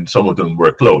 And some of them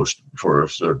were closed for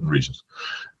certain reasons.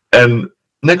 And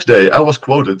next day I was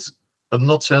quoted,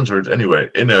 not censored anyway,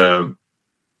 in a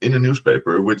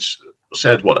newspaper which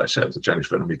said what I said. The Chinese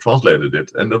friend of me translated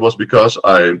it, and that was because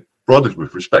I brought it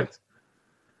with respect,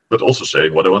 but also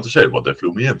saying what I want to say, what they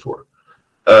flew me in for.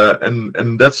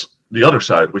 And that's the other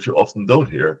side, which you often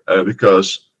don't hear,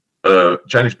 because a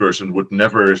Chinese person would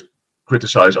never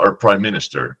criticize our prime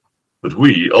minister, but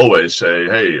we always say,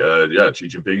 hey, Xi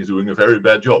Jinping is doing a very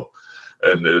bad job.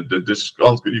 and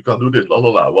you can't do this, la la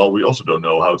la. Well, we also don't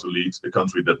know how to lead a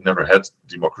country that never had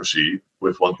democracy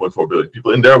with 1.4 billion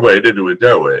people. In their way, they do it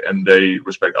their way, and they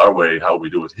respect our way, how we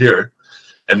do it here.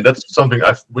 And that's something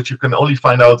which you can only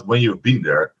find out when you've been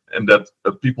there, and that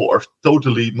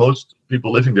most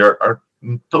people living there are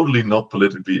totally not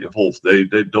politically involved.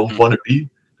 They don't want to be.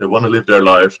 They want to live their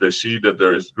life. They see that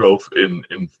there is growth in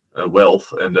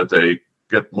wealth, and that they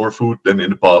get more food than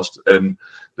in the past, and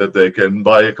that they can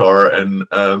buy a car, and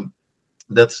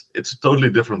it's a totally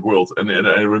different world. And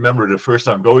I remember the first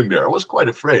time going there, I was quite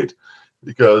afraid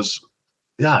because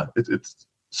it's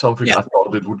something I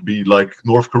thought it would be like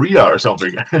North Korea or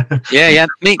something. Yeah.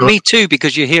 Me too,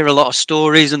 because you hear a lot of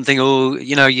stories and think, oh,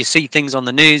 you see things on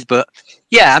the news, but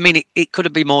yeah, I mean, it could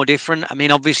have been more different. I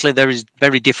mean, obviously there is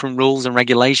very different rules and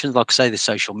regulations, like I say, the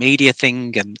social media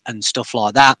thing and stuff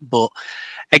like that. But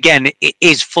again, it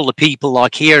is full of people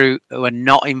like here who are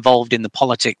not involved in the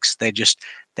politics.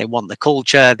 They want the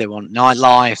culture, they want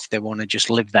nightlife, they want to just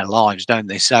live their lives, don't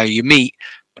they? So you meet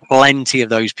plenty of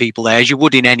those people there, as you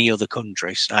would in any other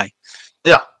country. So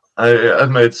yeah,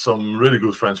 I've made some really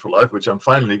good friends for life, which I'm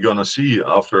finally gonna see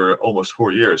after almost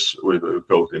 4 years with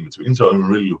COVID in between. So I'm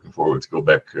really looking forward to go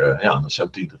back on the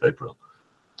 17th of April.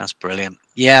 That's brilliant.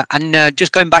 Yeah, and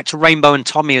just going back to Rainbow and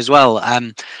Tommy as well.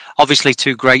 Obviously,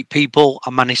 two great people. I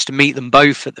managed to meet them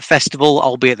both at the festival,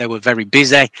 albeit they were very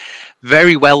busy,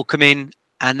 very welcoming,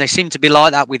 and they seem to be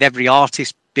like that with every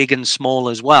artist, big and small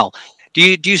as well.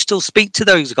 Do you still speak to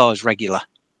those guys regular?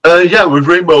 Yeah, with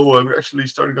Rainbow, we're actually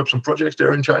starting up some projects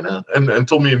there in China, and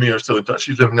Tommy and me are still in touch.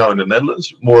 He's living now in the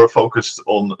Netherlands, more focused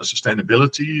on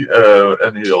sustainability,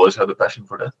 and he always had a passion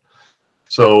for that.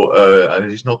 So and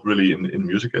he's not really in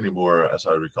music anymore, as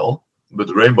I recall.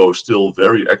 But Rainbow is still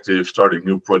very active, starting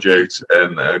new projects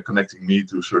and connecting me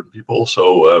to certain people.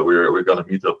 So we're gonna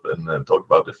meet up and talk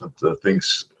about different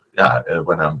things.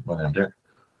 When I'm there.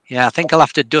 Yeah, I think I'll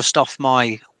have to dust off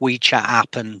my WeChat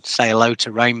app and say hello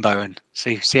to Rainbow and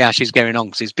see how she's going on,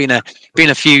 because it's been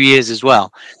a few years as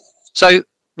well. So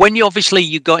when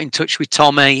you got in touch with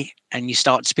Tommy and you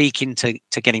start speaking to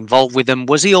get involved with them,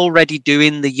 was he already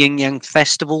doing the Yin Yang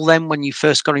Festival then when you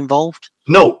first got involved?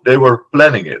 No, they were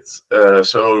planning it.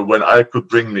 So when I could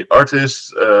bring the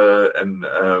artists, and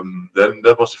then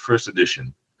that was the first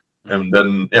edition. And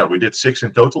then, we did 6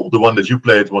 in total. The one that you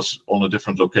played was on a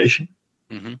different location.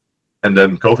 Mm-hmm. And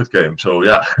then COVID came. So,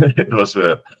 it was,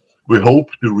 we hope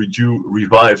to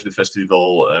revive the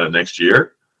festival next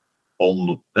year.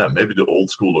 On maybe the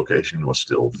old school location was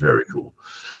still very cool.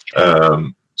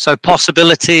 So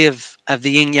possibility of the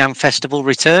Yin Yang Festival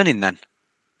returning then?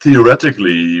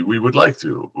 Theoretically, we would like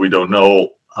to. We don't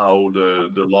know how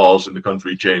the laws in the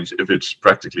country change, if it's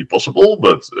practically possible,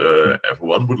 but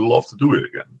everyone would love to do it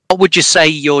again. What would you say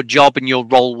your job and your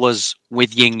role was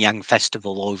with Yin Yang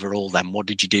Festival overall then? What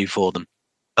did you do for them?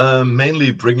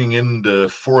 Mainly bringing in the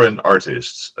foreign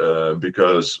artists,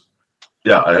 because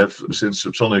I have since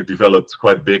Subsonic developed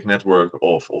quite a big network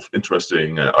of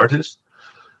interesting artists,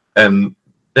 and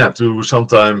to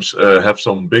sometimes have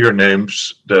some bigger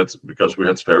names that, because we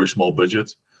had very small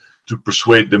budget, to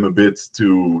persuade them a bit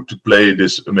to play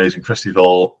this amazing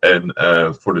festival. And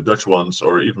for the Dutch ones,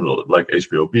 or even like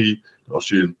HVOB,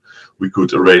 Austrian, we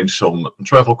could arrange some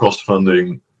travel cost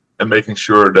funding and making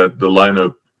sure that the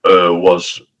lineup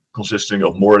was consisting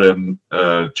of more than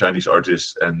Chinese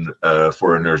artists and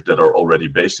foreigners that are already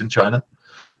based in China.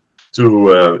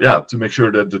 To make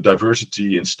sure that the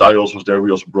diversity in styles was there.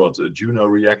 We also brought a Juno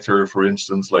reactor, for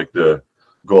instance, like the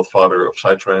godfather of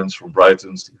Psytrance from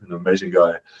Brighton, Stephen, an amazing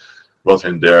guy. Brought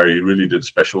him there. He really did a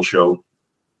special show,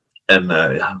 and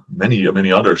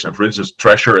many others. And for instance,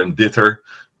 Thrasher and Ditter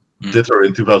in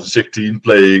 2016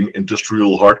 playing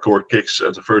industrial hardcore kicks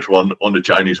as the first one on the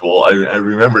Chinese wall. I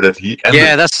remember that he ended.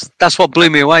 Yeah, that's what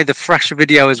blew me away. The Thrasher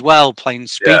video as well, playing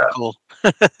Speedcore.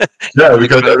 Yeah,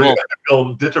 because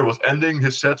Ditter was ending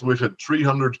his set with a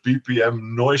 300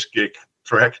 BPM noise kick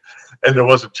track, and there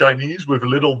was a Chinese with a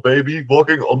little baby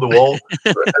walking on the wall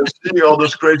and seeing all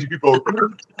those crazy people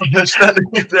standing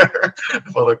there. I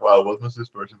felt like, wow, what must this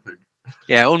person think?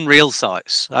 Yeah, unreal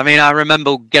sights. I mean, I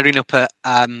remember getting up at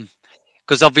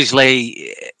because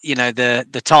obviously,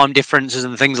 the time differences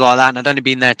and things like that, and I'd only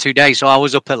been there 2 days, so I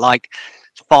was up at like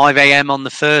 5 a.m. on the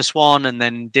first one, and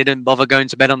then didn't bother going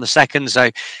to bed on the second. So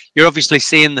you're obviously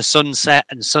seeing the sunset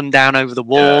and sundown over the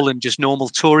wall, and just normal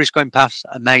tourists going past.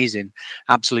 Amazing,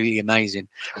 absolutely amazing.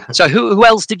 So who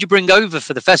else did you bring over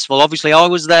for the festival? Obviously, I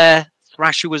was there.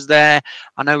 Thrasher was there.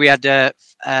 I know we had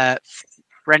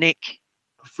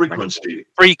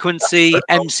Frequency,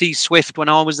 MC Swift when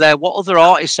I was there. What other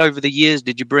artists over the years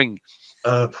did you bring?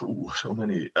 So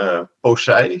many.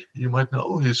 Posei, you might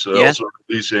know. He's also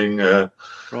releasing.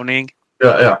 Running.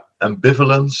 Yeah.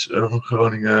 Ambivalence,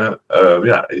 Groningen.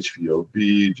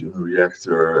 HVOB, German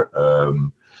Reactor.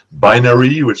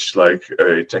 Binary, which is like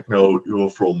a techno duo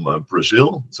from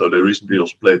Brazil. So they recently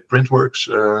also played Printworks,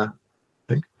 I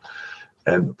think.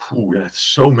 And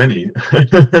so many.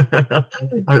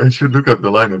 I should look at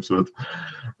the lineups, but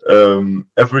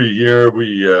every year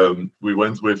we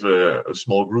went with a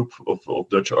small group of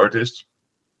Dutch artists.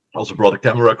 Also brought a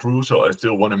camera crew, so I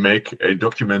still want to make a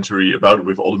documentary about it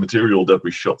with all the material that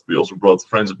we shot. We also brought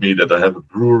friends of me that I have a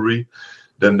brewery.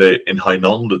 Then they, in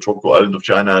Hainan, the tropical island of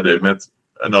China, they met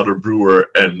another brewer,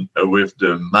 and with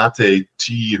the mate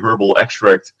tea herbal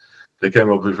extract, they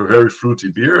came up with a very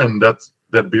fruity beer, and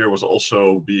that beer was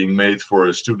also being made for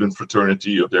a student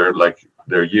fraternity of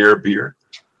their year beer.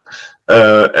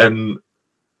 In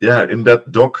that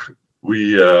doc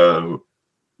we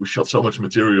shot so much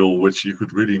material which you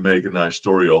could really make a nice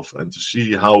story of, and to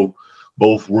see how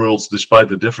both worlds, despite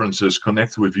the differences,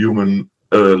 connect with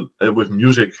with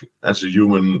music as a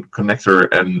human connector,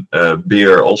 and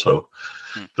beer also.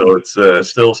 So it's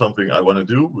still something I want to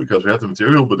do because we have the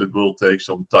material, but it will take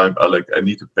some time. I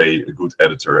need to pay a good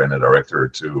editor and a director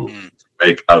to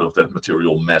make out of that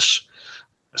material mess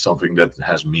something that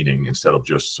has meaning instead of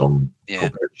just some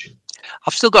comparison.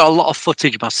 I've still got a lot of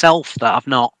footage myself that I've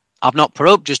not put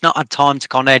up, just not had time to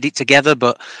kind of edit together.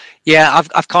 But yeah,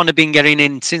 I've kind of been getting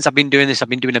in since I've been doing this. I've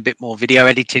been doing a bit more video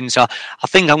editing, so I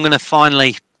think I'm going to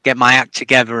finally get my act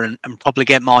together and probably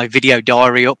get my video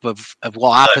diary up of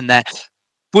what happened there.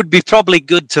 Would be probably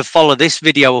good to follow this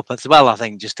video up as well, I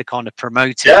think, just to kind of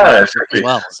promote it exactly. as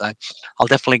well. So I'll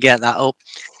definitely get that up.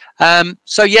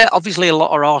 So yeah, obviously a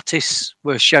lot of artists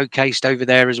were showcased over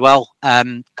there as well.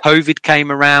 COVID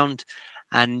came around,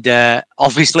 and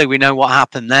obviously we know what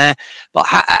happened there. But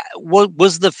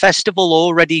was the festival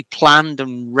already planned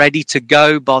and ready to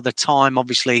go by the time,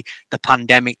 obviously, the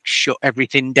pandemic shut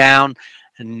everything down?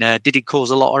 And did it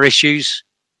cause a lot of issues?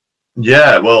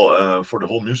 Yeah, well, for the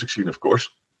whole music scene, of course,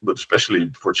 but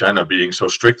especially for China being so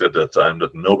strict at that time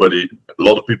that a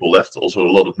lot of people left. Also, a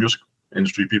lot of music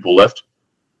industry people left,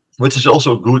 which is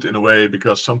also good in a way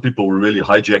because some people were really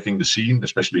hijacking the scene,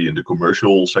 especially in the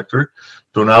commercial sector.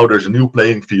 So now there's a new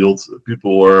playing field.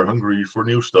 People are hungry for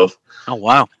new stuff. Oh,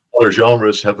 wow. Other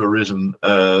genres have arisen.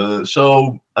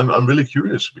 So I'm really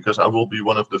curious because I will be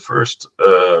one of the first,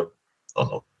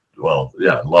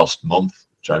 last month,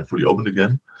 China fully opened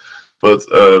again. But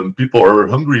people are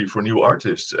hungry for new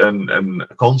artists and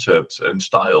concepts and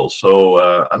styles. So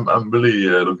I'm really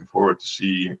looking forward to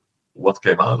see what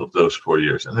came out of those 4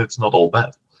 years, and it's not all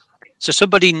bad. So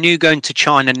somebody new going to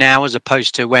China now, as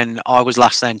opposed to when I was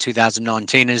last there in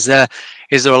 2019, is there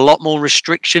a lot more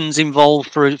restrictions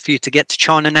involved for you to get to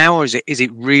China now, or is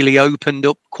it really opened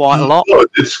up quite a lot? No,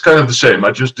 it's kind of the same. I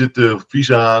just did the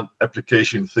visa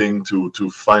application thing to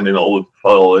find in all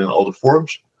the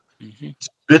forms. Mm-hmm. It's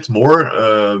a bit more,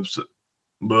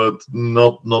 but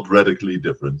not radically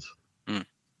different.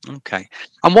 Okay.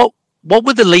 And what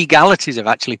were the legalities of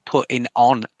actually putting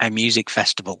on a music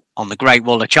festival on the Great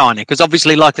Wall of China? Because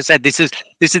obviously, like I said, this is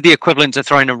the equivalent to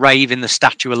throwing a rave in the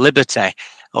Statue of Liberty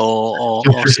or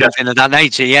something of that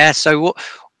nature. Yeah. So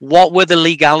what were the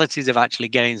legalities of actually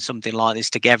getting something like this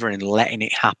together and letting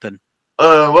it happen?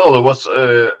 Well, there was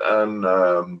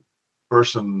a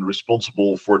person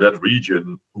responsible for that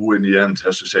region who in the end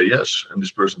has to say yes, and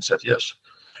this person said yes.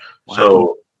 Wow.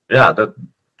 So yeah,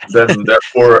 then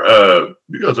therefore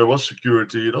because there was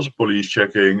security and also police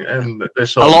checking, and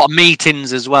there's a lot of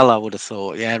meetings as well, I would have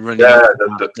thought.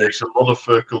 That takes a lot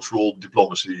of cultural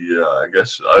diplomacy, I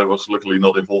guess. I was luckily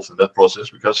not involved in that process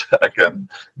because I can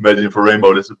imagine for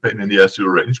Rainbow that's a pain in the ass to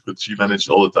arrange, but she managed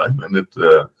all the time, and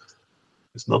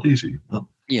it's not easy. No.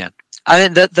 Yeah.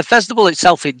 And the festival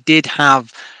itself, it did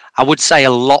have, I would say, a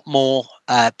lot more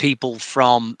people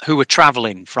who were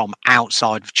traveling from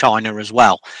outside of China as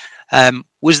well.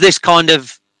 Was this kind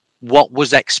of what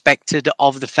was expected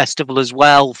of the festival as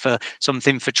well, for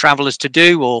something for travelers to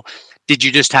do, or did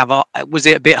you just was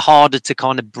it a bit harder to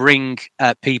kind of bring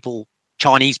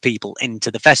Chinese people into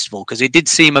the festival? Because it did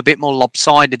seem a bit more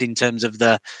lopsided in terms of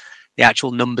the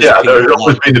actual numbers. Yeah, there's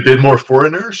always been a bit more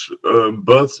foreigners,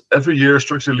 but every year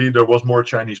structurally there was more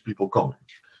Chinese people coming.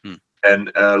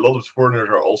 And a lot of foreigners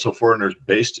are also foreigners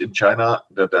based in China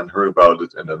that then heard about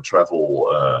it and then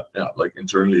travel. Like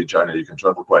internally in China, you can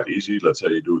travel quite easy. Let's say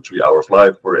you do a 3-hour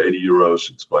flight for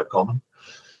 €80. It's quite common.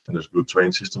 And there's a good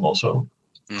train system also.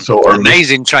 So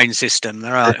amazing train system.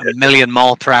 There are 1 million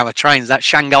mile per hour trains. That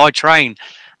Shanghai train,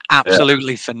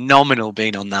 absolutely phenomenal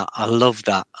being on that. I love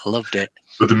that. I loved it.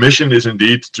 But the mission is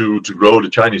indeed to grow the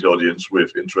Chinese audience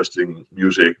with interesting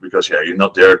music, because you're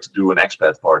not there to do an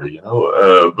expat party,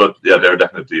 but they're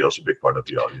definitely also a big part of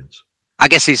the audience. I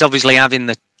guess it's obviously having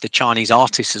the Chinese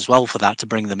artists as well for that to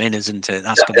bring them in, isn't it?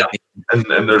 That's going to be.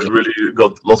 And there's really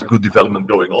got lots of good development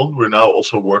going on. We're now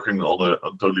also working on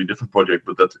a totally different project,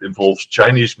 but that involves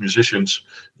Chinese musicians,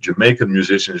 Jamaican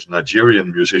musicians,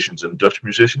 Nigerian musicians, and Dutch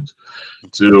musicians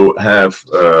to have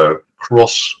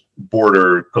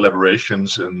cross-border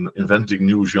collaborations and inventing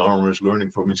new genres, learning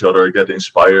from each other, get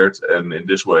inspired, and in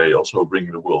this way also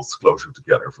bringing the world closer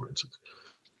together, for instance.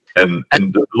 And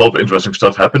a lot of interesting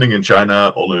stuff happening in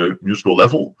China on a musical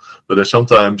level, but they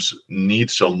sometimes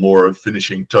need some more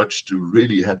finishing touch to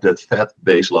really have that fat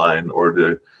bass line or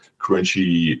the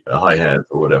crunchy hi-hat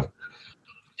or whatever.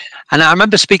 And I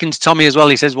remember speaking to Tommy as well.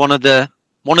 He says one of the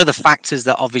factors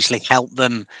that obviously helped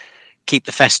them keep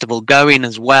the festival going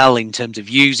as well in terms of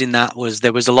using that was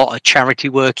there was a lot of charity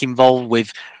work involved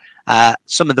with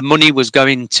some of the money was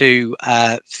going to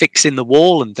fixing the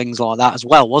wall and things like that as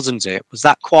well, wasn't it? Was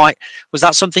that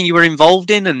something you were involved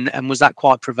in, and was that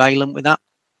quite prevalent with that?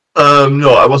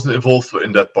 No, I wasn't involved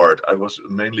in that part. I was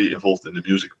mainly involved in the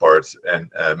music part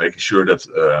and making sure that,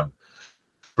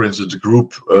 for instance, the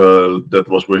group that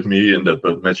was with me and that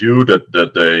met you, that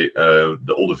they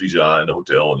all the visa and the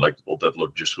hotel and like all that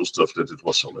logistical stuff, that it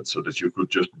was solid, so that you could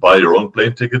just buy your own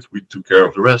plane ticket. We took care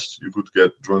of the rest. You could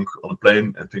get drunk on a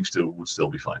plane and things would still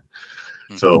be fine.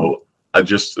 Mm-hmm. So I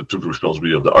just took the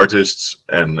responsibility of the artists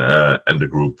and the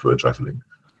group traveling.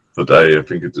 But I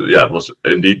think it was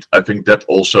indeed. I think that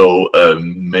also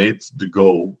made the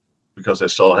go, because I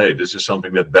saw, hey, this is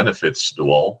something that benefits the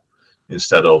wall,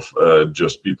 instead of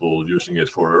just people using it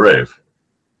for a rave.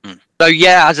 So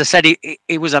yeah, as I said,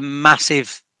 it was a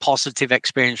massive positive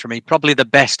experience for me, probably the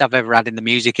best I've ever had in the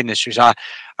music industry. So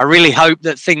I really hope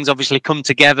that things obviously come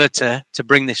together to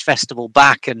bring this festival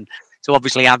back, and to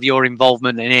obviously have your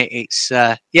involvement in it.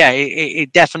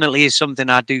 It definitely is something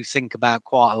I do think about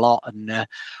quite a lot, and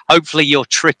hopefully your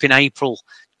trip in April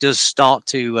does start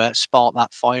to spark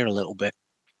that fire a little bit.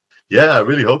 Yeah, I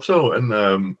really hope so, and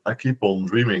I keep on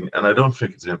dreaming, and I don't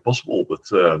think it's impossible, but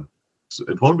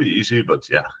it won't be easy. But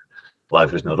yeah,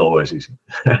 life is not always easy,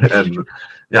 and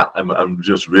yeah, I'm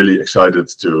just really excited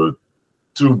to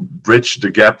bridge the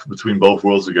gap between both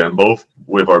worlds again, both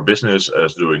with our business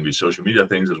as doing these social media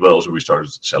things as well. So we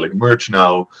started selling merch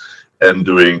now and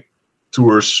doing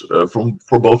tours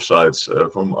for both sides,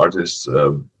 from artists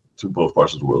to both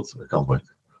parts of the world. I can't wait.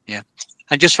 Yeah,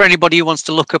 and just for anybody who wants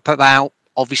to look up about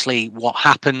obviously what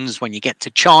happens when you get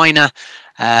to China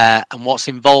and what's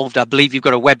involved, I believe you've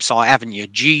got a website, haven't you?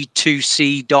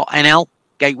 G2C.nl,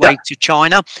 Gateway to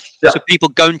China. Yeah. So people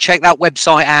go and check that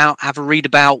website out, have a read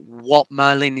about what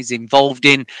Merlijn is involved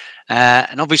in,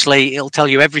 and obviously it'll tell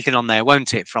you everything on there,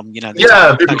 won't it? From people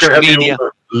can have media.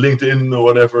 LinkedIn or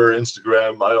whatever,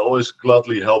 Instagram. I always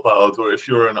gladly help out. Or if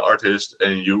you're an artist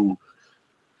and you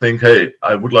think, hey,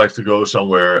 I would like to go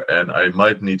somewhere and I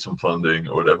might need some funding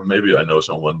or whatever, maybe I know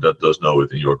someone that does know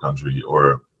it in your country,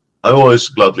 or I always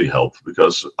gladly help,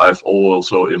 because I've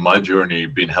also in my journey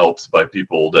been helped by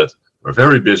people that were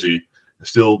very busy and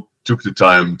still took the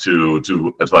time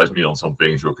to advise me on some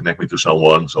things or connect me to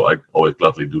someone. So I always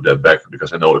gladly do that back,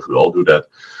 because I know if we all do that,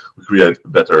 we create a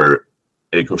better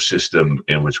ecosystem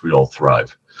in which we all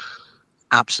thrive.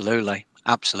 Absolutely.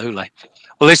 Well,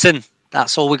 listen,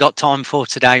 that's all we got time for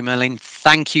today, Merlijn.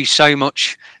 Thank you so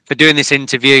much for doing this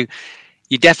interview.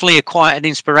 You're definitely quite an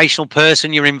inspirational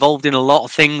person. You're involved in a lot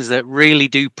of things that really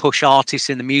do push artists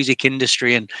in the music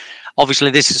industry. And obviously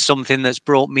this is something that's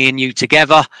brought me and you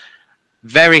together.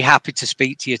 Very happy to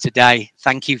speak to you today.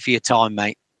 Thank you for your time,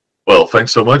 mate. Well,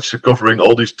 thanks so much for covering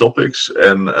all these topics.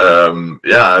 And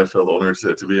I felt honored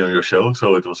to be on your show.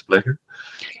 So it was a pleasure.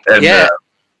 And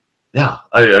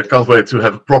I can't wait to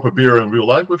have a proper beer in real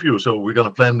life with you. So we're going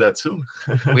to plan that soon.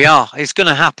 We are. It's going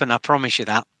to happen. I promise you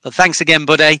that. But thanks again,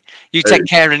 buddy. You take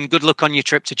care and good luck on your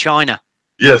trip to China.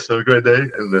 Yes, have a great day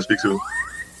and speak soon.